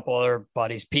a couple other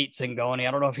buddies, Pete Zingoni.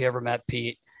 I don't know if you ever met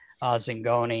Pete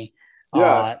Zingoni.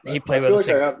 Yeah, he played with us.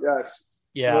 I have, yes.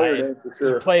 Yeah, for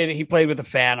sure. He played with the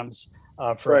Phantoms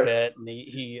for a bit, and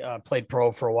he played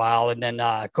pro for a while. And then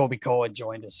Kobe Cohen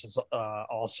joined us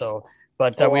also.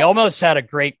 But we almost had a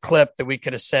great clip that we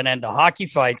could have sent into Hockey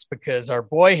Fights, because our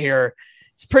boy here,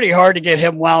 it's pretty hard to get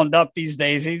him wound up these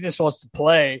days. He just wants to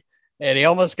play, and he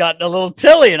almost got a little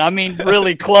tilly. And I mean,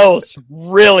 really close.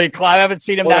 I haven't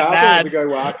seen him that bad. Was the guy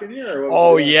whacking you?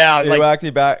 He whacked me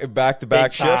back to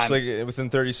back shifts, like within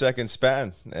 30 seconds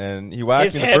span. And he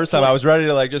whacked me the first time. I was ready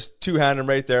to like just two-hand him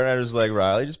right there, and I was like,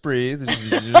 Riley, just breathe.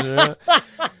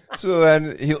 So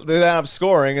then they end up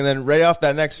scoring, and then right off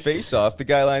that next face-off, the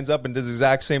guy lines up and does the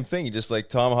exact same thing. He just like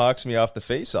tomahawks me off the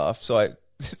face-off. So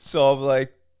I'm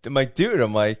like, dude,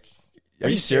 are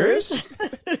you serious?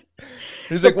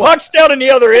 He's like, puck's down in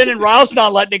the other end, and Raul's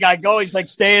not letting the guy go. He's like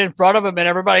staying in front of him, and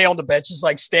everybody on the bench is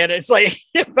like standing. It's like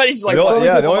everybody's like, the only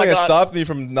thing that stopped me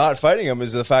from not fighting him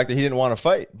is the fact that he didn't want to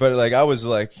fight. But like, I was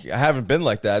like, I haven't been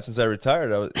like that since I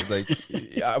retired. I was like,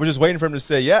 I was just waiting for him to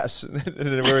say yes, and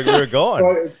we were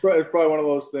going. It's probably one of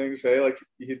those things. Hey, like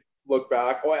you look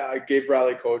back. Oh, I gave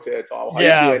Riley Cote a Tom.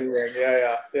 Yeah. And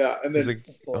then, he's like,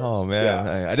 oh man,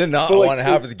 I did not want to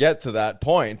have to get to that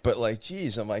point, but like,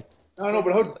 geez, I'm like, I don't know,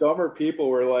 but how dumb are people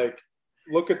were like,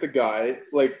 look at the guy.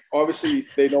 Like, obviously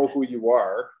they know who you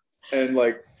are, and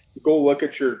like, go look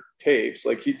at your tapes.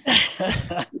 Like,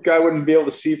 the guy wouldn't be able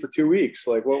to see for 2 weeks.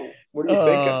 Like, what are you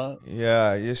thinking?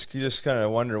 Yeah, you just kind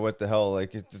of wonder what the hell,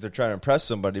 like, if they're trying to impress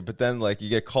somebody, but then like you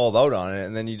get called out on it,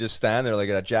 and then you just stand there like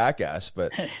a jackass.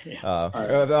 But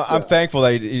I'm thankful that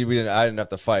I didn't have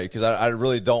to fight, because I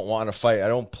really don't want to fight. I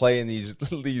don't play in these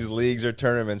leagues or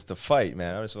tournaments to fight,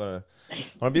 man. I just want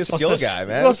to be a skill guy,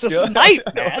 man. He wants to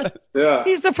snipe, man. Yeah,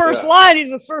 he's the first line.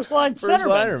 He's the first line center. First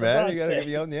liner, man. You got to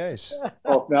be on the ice.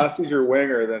 Well, if Nasty's your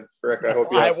winger, then frick, I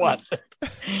hope you. I was.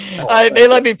 They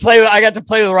let me play. I got to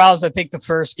play with Rouse, I think, the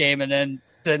first game, and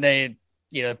then they,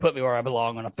 put me where I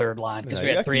belong on a third line, because we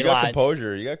had three lines.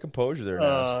 You got composure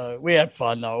there. We had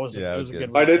fun though. It was a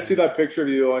good one. I did see that picture of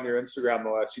you on your Instagram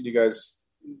though. I seen you guys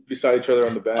beside each other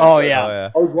on the bench. Oh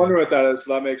yeah. I was wondering what that is,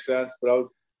 so that makes sense. But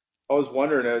I was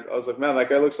wondering it. I was like, man, that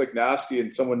guy looks like Nasty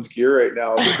in someone's gear right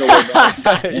now. There's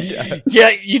no way. Yeah,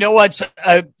 you know what?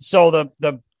 So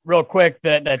the real quick,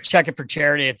 that check it for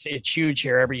charity, it's huge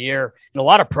here every year, and a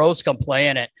lot of pros come play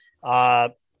in it.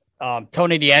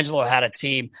 Tony D'Angelo had a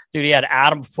team, dude. He had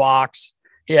Adam Fox,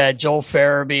 he had Joel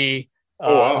Farabee,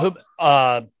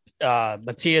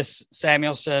 Matthias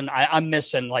Samuelson. I'm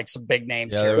missing like some big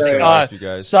names here. You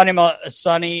guys. Sonny,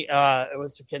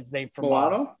 what's the kid's name from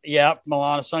Milano?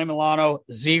 Milano. Sonny Milano,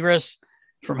 Zegras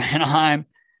from Anaheim,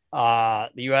 the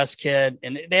U.S. kid,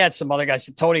 and they had some other guys.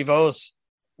 Tony Vos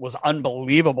was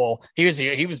unbelievable. He was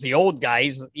the old guy.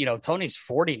 He's, Tony's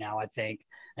 40 now, I think.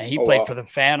 And he played for the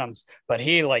Phantoms, but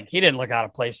he didn't look out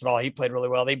of place at all. He played really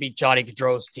well. They beat Johnny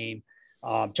Gaudreau's team.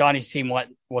 Johnny's team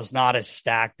was not as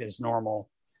stacked as normal,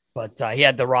 but he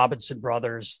had the Robinson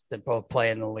brothers that both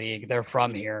play in the league. They're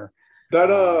from here.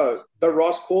 That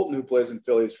Ross Colton, who plays in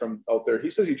Philly, is from out there. He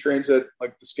says he trains at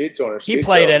like the skate zone. He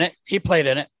played in it.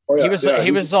 Oh, yeah.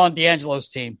 He was on D'Angelo's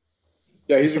team.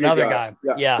 Yeah, he's another guy.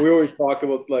 Yeah. We always talk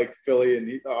about like Philly, and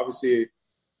he obviously,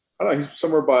 I don't know, he's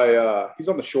somewhere by he's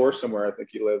on the shore somewhere, I think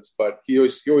he lives, but he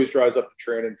always drives up to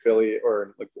train in Philly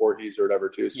or like Voorhees or whatever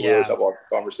too. So we always have lots of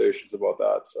conversations about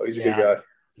that. So he's a good guy.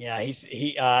 Yeah,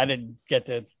 I didn't get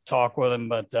to talk with him,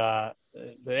 but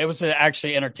it was an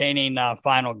actually entertaining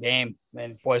final game,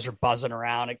 and boys are buzzing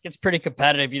around. It gets pretty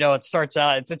competitive. It starts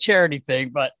out, it's a charity thing,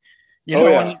 but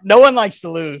no one likes to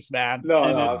lose, man.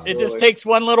 No, it just takes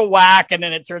one little whack, and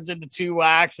then it turns into two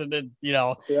whacks, and then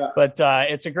but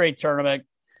it's a great tournament.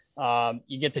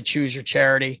 You get to choose your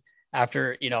charity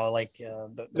after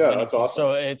that's awesome.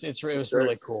 So it was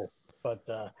really cool. But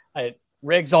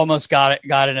Riggs almost got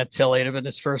in a Tilly. It'd have been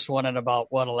his first one in about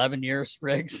 11 years.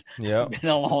 Riggs, been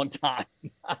a long time.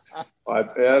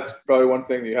 That's probably one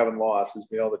thing that you haven't lost is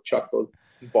being able to chuck those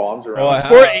bombs around.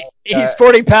 Well, he's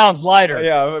 40 pounds lighter.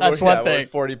 Yeah, that's one thing.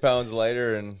 40 pounds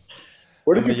lighter, and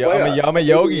what did you play? I'm a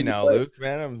yogi now, Luke.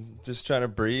 Man, I'm just trying to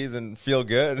breathe and feel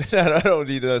good. I don't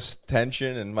need this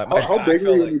tension. And how big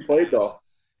were you when you played, though?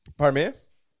 Pardon me?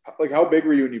 Like, how big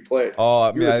were you when you played? Oh,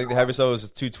 I mean, I think the heaviest was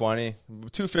 220.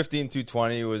 215,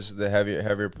 220 was the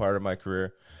heavier part of my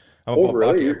career. I'm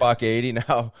a buck 80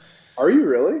 now. Are you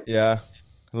really? Yeah.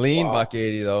 Lean buck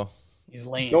 80, though. He's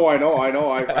lean. No, I know.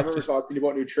 I remember talking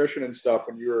about nutrition and stuff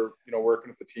when you were, working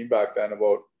with the team back then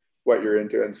about what you're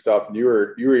into and stuff. And you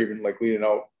were even like leaning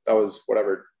out. That was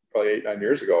probably 8-9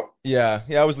 years ago. Yeah,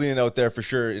 I was leaning out there for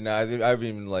sure. And I've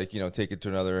even take it to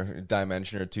another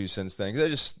dimension or two since then, because I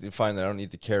just find that I don't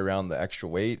need to carry around the extra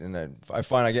weight, and I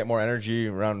find I get more energy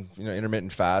around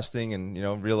intermittent fasting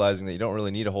and realizing that you don't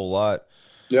really need a whole lot.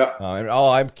 Yeah. And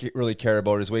all I really care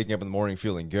about is waking up in the morning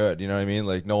feeling good. You know what I mean?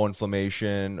 Like no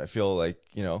inflammation. I feel like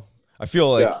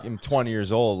I'm 20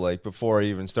 years old, like before I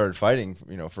even started fighting,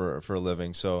 for a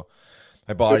living. So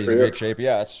my body's in great shape.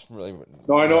 Yeah, it's really I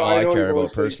know. all I care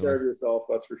about personally. Take care of yourself,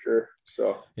 that's for sure.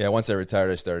 So yeah, once I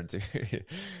retired, I started to.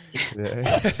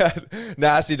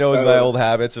 Nasty knows my old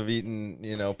habits of eating,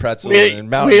 pretzels and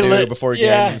Mountain Dew before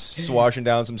games, and swashing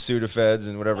down some Sudafeds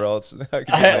and whatever else.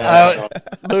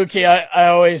 Lukey, I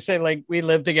always say, like, we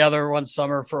lived together one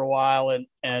summer for a while,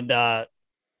 and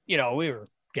we were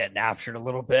getting after it a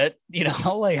little bit,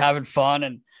 like having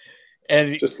fun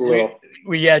and just a little.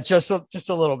 Just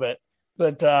a little bit.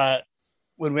 But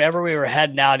whenever we were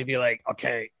heading out, he'd be like,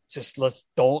 okay, just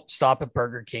don't stop at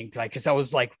Burger King tonight. Cause that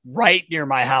was like right near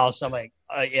my house. I'm like,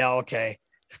 yeah, okay.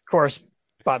 Of course,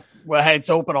 but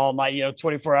it's open all night,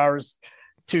 24 hours,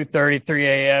 2:30, 3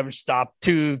 a.m. Stop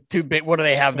two big. What do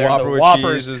they have there?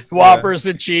 Whopper the Whoppers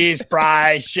with cheese,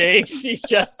 fries, shakes. He's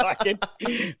just fucking,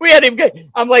 we had him good.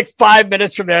 I'm like 5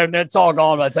 minutes from there and it's all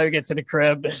gone by the time we get to the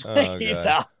crib. He's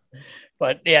out.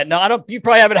 But yeah, no, I don't. You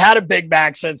probably haven't had a Big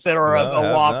Mac since then, or a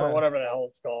Whopper, whatever the hell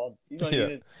it's called.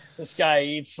 This guy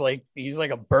eats like he's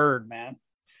like a bird, man.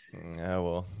 Yeah,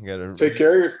 well, you gotta take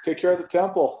care of the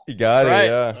temple. You got it.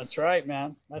 Yeah, that's right,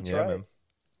 man. That's right. Man.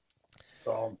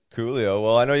 So coolio.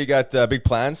 Well, I know you got big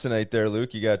plans tonight, there,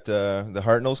 Luke. You got the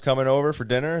Hartnells coming over for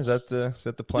dinner. Is that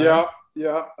the plan?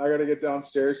 Yeah. I got to get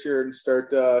downstairs here and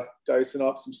start dicing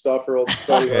up some stuff for old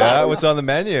study. Yeah, what's on the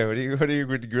menu? What are you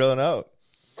grilling out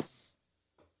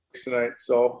tonight?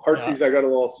 So Heartsease, I got a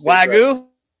little Wagyu.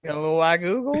 Got a little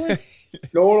Wagyu going?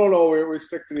 No. We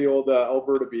stick to the old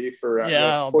Alberta beef for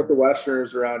support the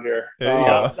Westerners around here.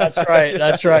 That's right.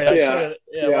 That's right.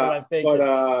 Yeah.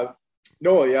 But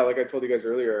no, yeah, like I told you guys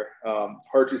earlier,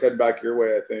 Heartsease heading back your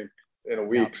way, I think, in a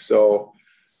week. So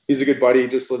he's a good buddy. He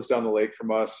just lives down the lake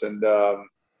from us, and now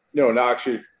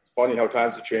actually it's funny how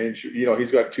times have changed.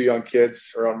 He's got 2 young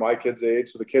kids around my kids' age,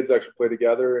 so the kids actually play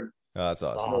together. And that's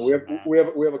awesome. We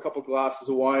have a couple glasses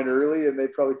of wine early, and they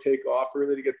probably take off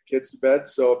early to get the kids to bed.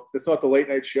 So it's not the late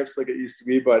night shifts like it used to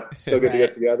be, but it's still good to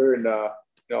get together and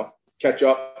catch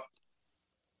up.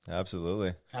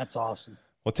 Absolutely, that's awesome.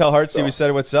 Well, tell Heartsy we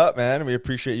said what's up, man. We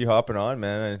appreciate you hopping on,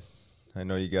 man. I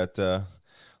know you got a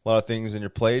lot of things in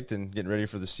your plate and getting ready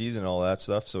for the season and all that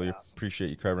stuff, so we appreciate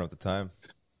you carving out the time.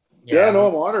 Yeah, no,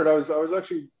 I'm honored. I was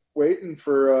actually waiting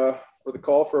for the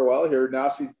call for a while here.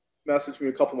 Nasty messaged me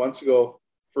a couple months ago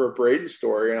for a Braden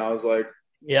story, and I was like,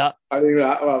 yeah. I'm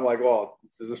like, well,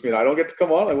 Does this mean I don't get to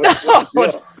come on? Like, what's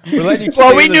the deal? We're letting you Well,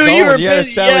 stay we in the knew zone. you were You had a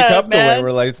busy. Stanley Yeah, Cup to man. win.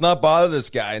 We're like, it's not bother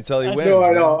this guy until he wins. No,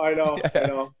 I man. know. I Yeah.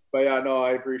 know. But yeah, no,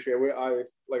 I appreciate it.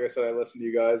 Like I said, I listen to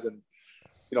you guys, and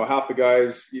half the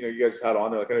guys, you guys have had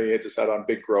on there. Like I know you just had on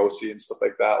Big Grossy and stuff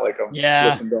like that. Like I'm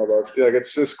listening to all those. Like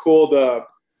it's just cool to,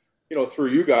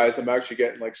 through you guys, I'm actually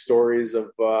getting like stories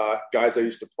of guys I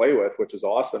used to play with, which is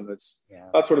awesome. That's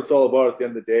what it's all about. At the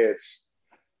end of the day, it's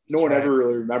no one ever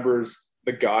really remembers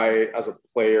the guy as a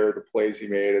player, the plays he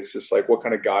made. It's just like, what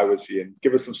kind of guy was he? And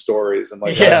give us some stories. And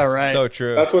like, right. So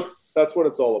true. That's what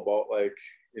it's all about. Like,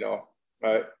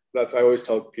 I always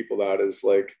tell people that is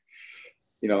like,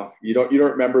 you don't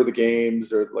remember the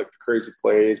games or like the crazy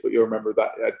plays, but you'll remember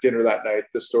that at dinner that night,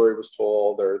 this story was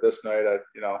told, or this night at,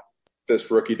 this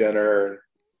rookie dinner. And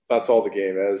that's all the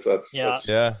game is. That's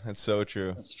so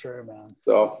true. That's true, man.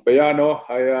 So, but yeah, no,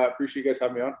 I appreciate you guys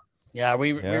having me on. Yeah,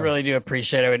 we really do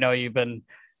appreciate it. We know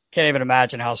can't even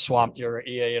imagine how swamped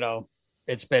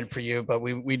it's been for you, but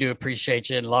we do appreciate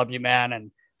you and love you, man.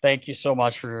 And thank you so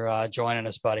much for joining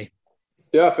us, buddy.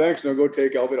 Yeah, thanks. No, go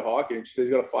take Elby to hockey. And she said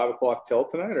he's got a 5 o'clock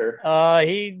tilt tonight, or?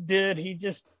 He did. He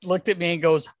just looked at me and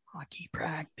goes, hockey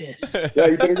practice. Yeah,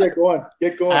 you better get going. We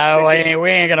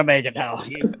ain't gonna make it now.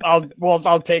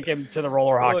 I'll take him to the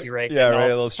roller hockey rink. Yeah, right. A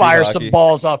little fire hockey. some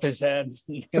balls off his head.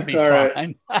 He'll be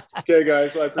fine. Right. Okay,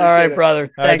 guys. Well, I appreciate all right, it. brother.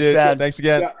 Thanks, man. Thanks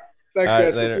again. Yeah. Thanks, all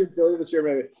guys. Right, later. See you in Philly this year,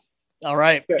 maybe. All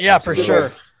right. Okay. Yeah, for sure.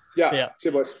 Boys. Yeah. See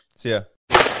you, boys. See ya.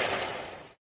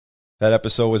 That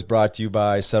episode was brought to you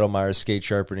by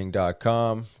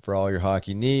SettlemeyerSkateSharpening.com for all your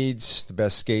hockey needs. The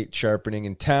best skate sharpening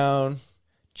in town.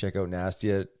 Check out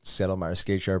Nasty at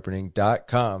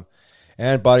SettlemeyerSkateSharpening.com.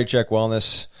 And Body Check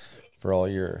Wellness for all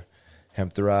your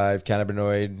hemp-derived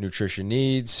cannabinoid nutrition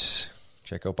needs.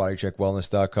 Check out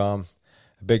BodyCheckWellness.com.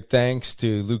 A big thanks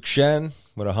to Luke Shen.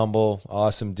 What a humble,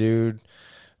 awesome dude.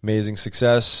 Amazing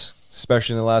success,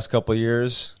 especially in the last couple of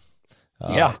years.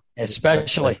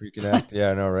 Especially. Reconnect.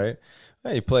 Yeah, I know, right?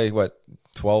 Hey, you play,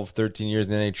 12, 13 years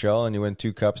in the NHL, and you win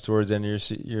 2 cups towards the end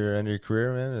of your end of your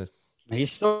career, man.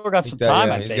 He's still got some time.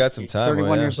 Yeah, he's got some time. He's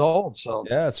 31 years old. So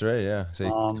yeah, that's right. Yeah, say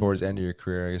towards the end of your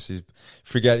career. I guess he's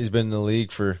been in the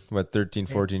league for 13,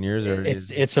 14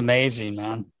 years. It's amazing,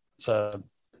 man. That's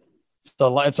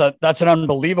an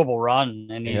unbelievable run,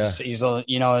 and he's you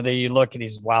look and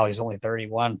he's only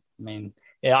 31. I mean,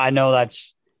 yeah, I know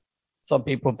that's some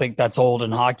people think that's old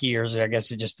in hockey years. I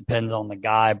guess it just depends on the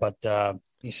guy, but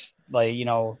he's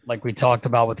like we talked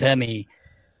about with him, he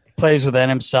plays within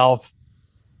himself.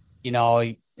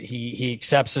 He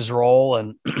accepts his role,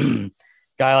 and a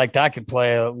guy like that could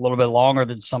play a little bit longer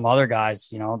than some other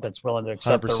guys, that's willing to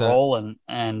accept 100%. The role and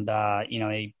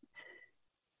he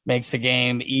makes the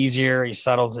game easier. He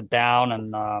settles it down.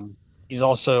 And he's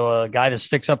also a guy that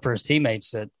sticks up for his teammates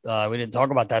that we didn't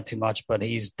talk about that too much, but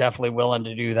he's definitely willing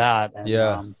to do that.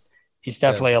 And, he's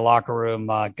definitely a locker room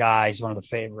guy. He's one of the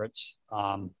favorites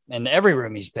in every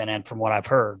room he's been in from what I've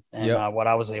heard and what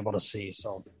I was able to see.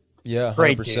 So, yeah, 100%.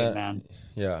 Great dude, man.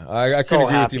 Yeah, I couldn't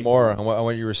agree with you more on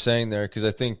what you were saying there, because I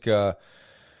think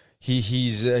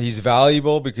he's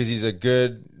valuable because he's a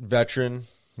good veteran.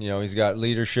 He's got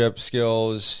leadership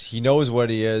skills. He knows what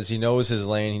he is. He knows his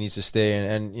lane. He needs to stay in,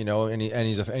 and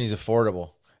he's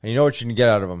affordable. And you know what you can get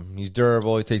out of him. He's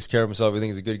durable. He takes care of himself. I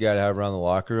think he's a good guy to have around the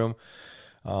locker room.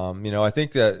 I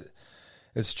think that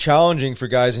it's challenging for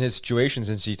guys in his situation,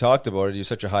 since he talked about it. He was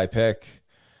such a high pick.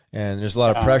 And there's a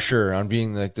lot of pressure on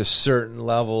being like this certain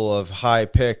level of high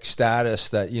pick status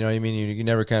that, you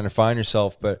never kind of find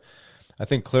yourself. But I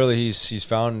think clearly he's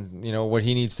found, what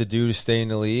he needs to do to stay in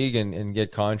the league and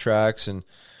get contracts, and,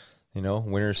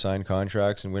 winners sign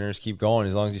contracts and winners keep going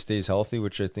as long as he stays healthy,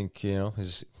 which I think,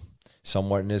 is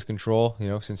somewhat in his control,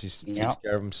 since he takes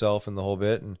care of himself and the whole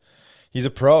bit. And he's a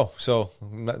pro. So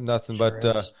nothing but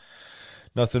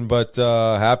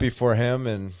happy for him,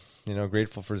 and,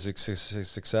 grateful for his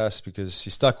success because he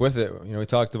stuck with it. We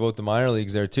talked about the minor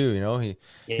leagues there too. He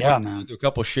went to a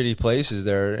couple of shitty places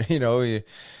there.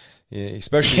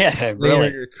 Especially later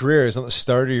in your career, it's not the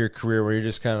start of your career where you're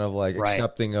just kind of like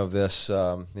accepting of this.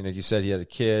 You said he had a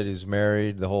kid, he's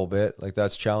married, the whole bit. Like,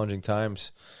 that's challenging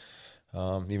times.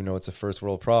 Even though it's a first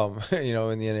world problem,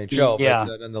 in the NHL. Yeah.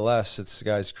 But nonetheless, it's the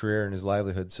guy's career and his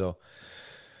livelihood. So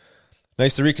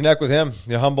nice to reconnect with him.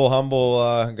 The humble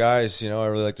guys. I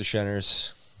really like the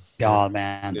Shenners. God,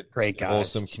 man, great guys.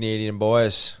 Wholesome Canadian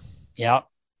boys. Yeah,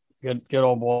 good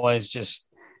old boys. Just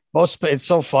it's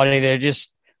so funny. They're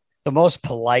just the most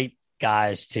polite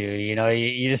guys too.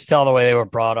 You just tell the way they were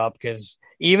brought up, because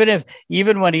even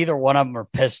when either one of them are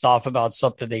pissed off about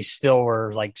something, they still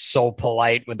were like so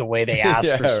polite with the way they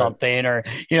asked for something, or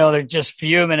they're just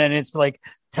fuming, and it's like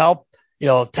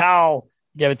towel,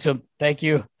 give it to him. Thank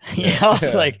you.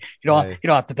 It's like, you don't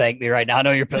have to thank me right now. I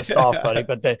know you're pissed off, buddy,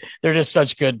 but they're just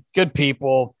such good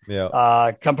people.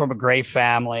 Yeah. Come from a great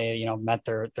family, met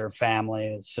their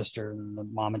family, sister and the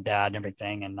mom and dad and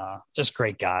everything. And just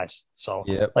great guys. So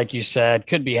like you said,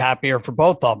 could be happier for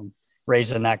both of them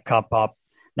raising that cup up.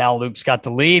 Now Luke's got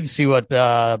the lead. See what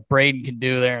Braden can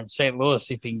do there in St. Louis.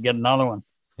 See if he can get another one.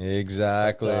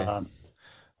 Exactly.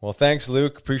 Well, thanks,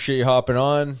 Luke. Appreciate you hopping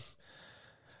on.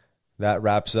 That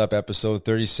wraps up episode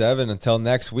 37. Until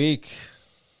next week,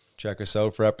 check us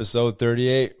out for episode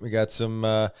 38. We got some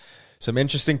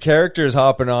interesting characters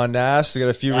hopping on, Nas. We got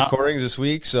a few recordings this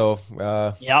week, so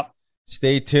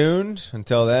stay tuned.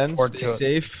 Until then, stay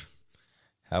safe.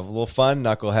 Have a little fun,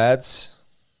 knuckleheads.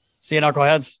 See you,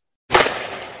 knuckleheads.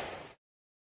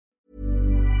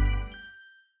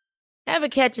 Ever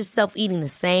catch yourself eating the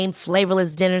same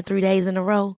flavorless dinner 3 days in a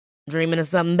row? Dreaming of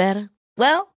something better?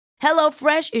 Well,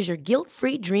 HelloFresh is your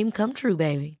guilt-free dream come true,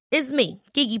 baby. It's me,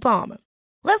 Keke Palmer.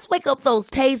 Let's wake up those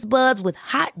taste buds with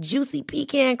hot, juicy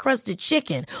pecan-crusted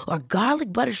chicken or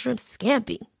garlic butter shrimp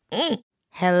scampi.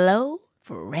 Hello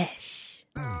Fresh.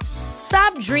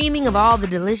 Stop dreaming of all the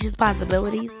delicious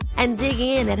possibilities and dig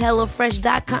in at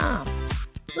HelloFresh.com.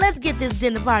 Let's get this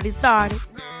dinner party started.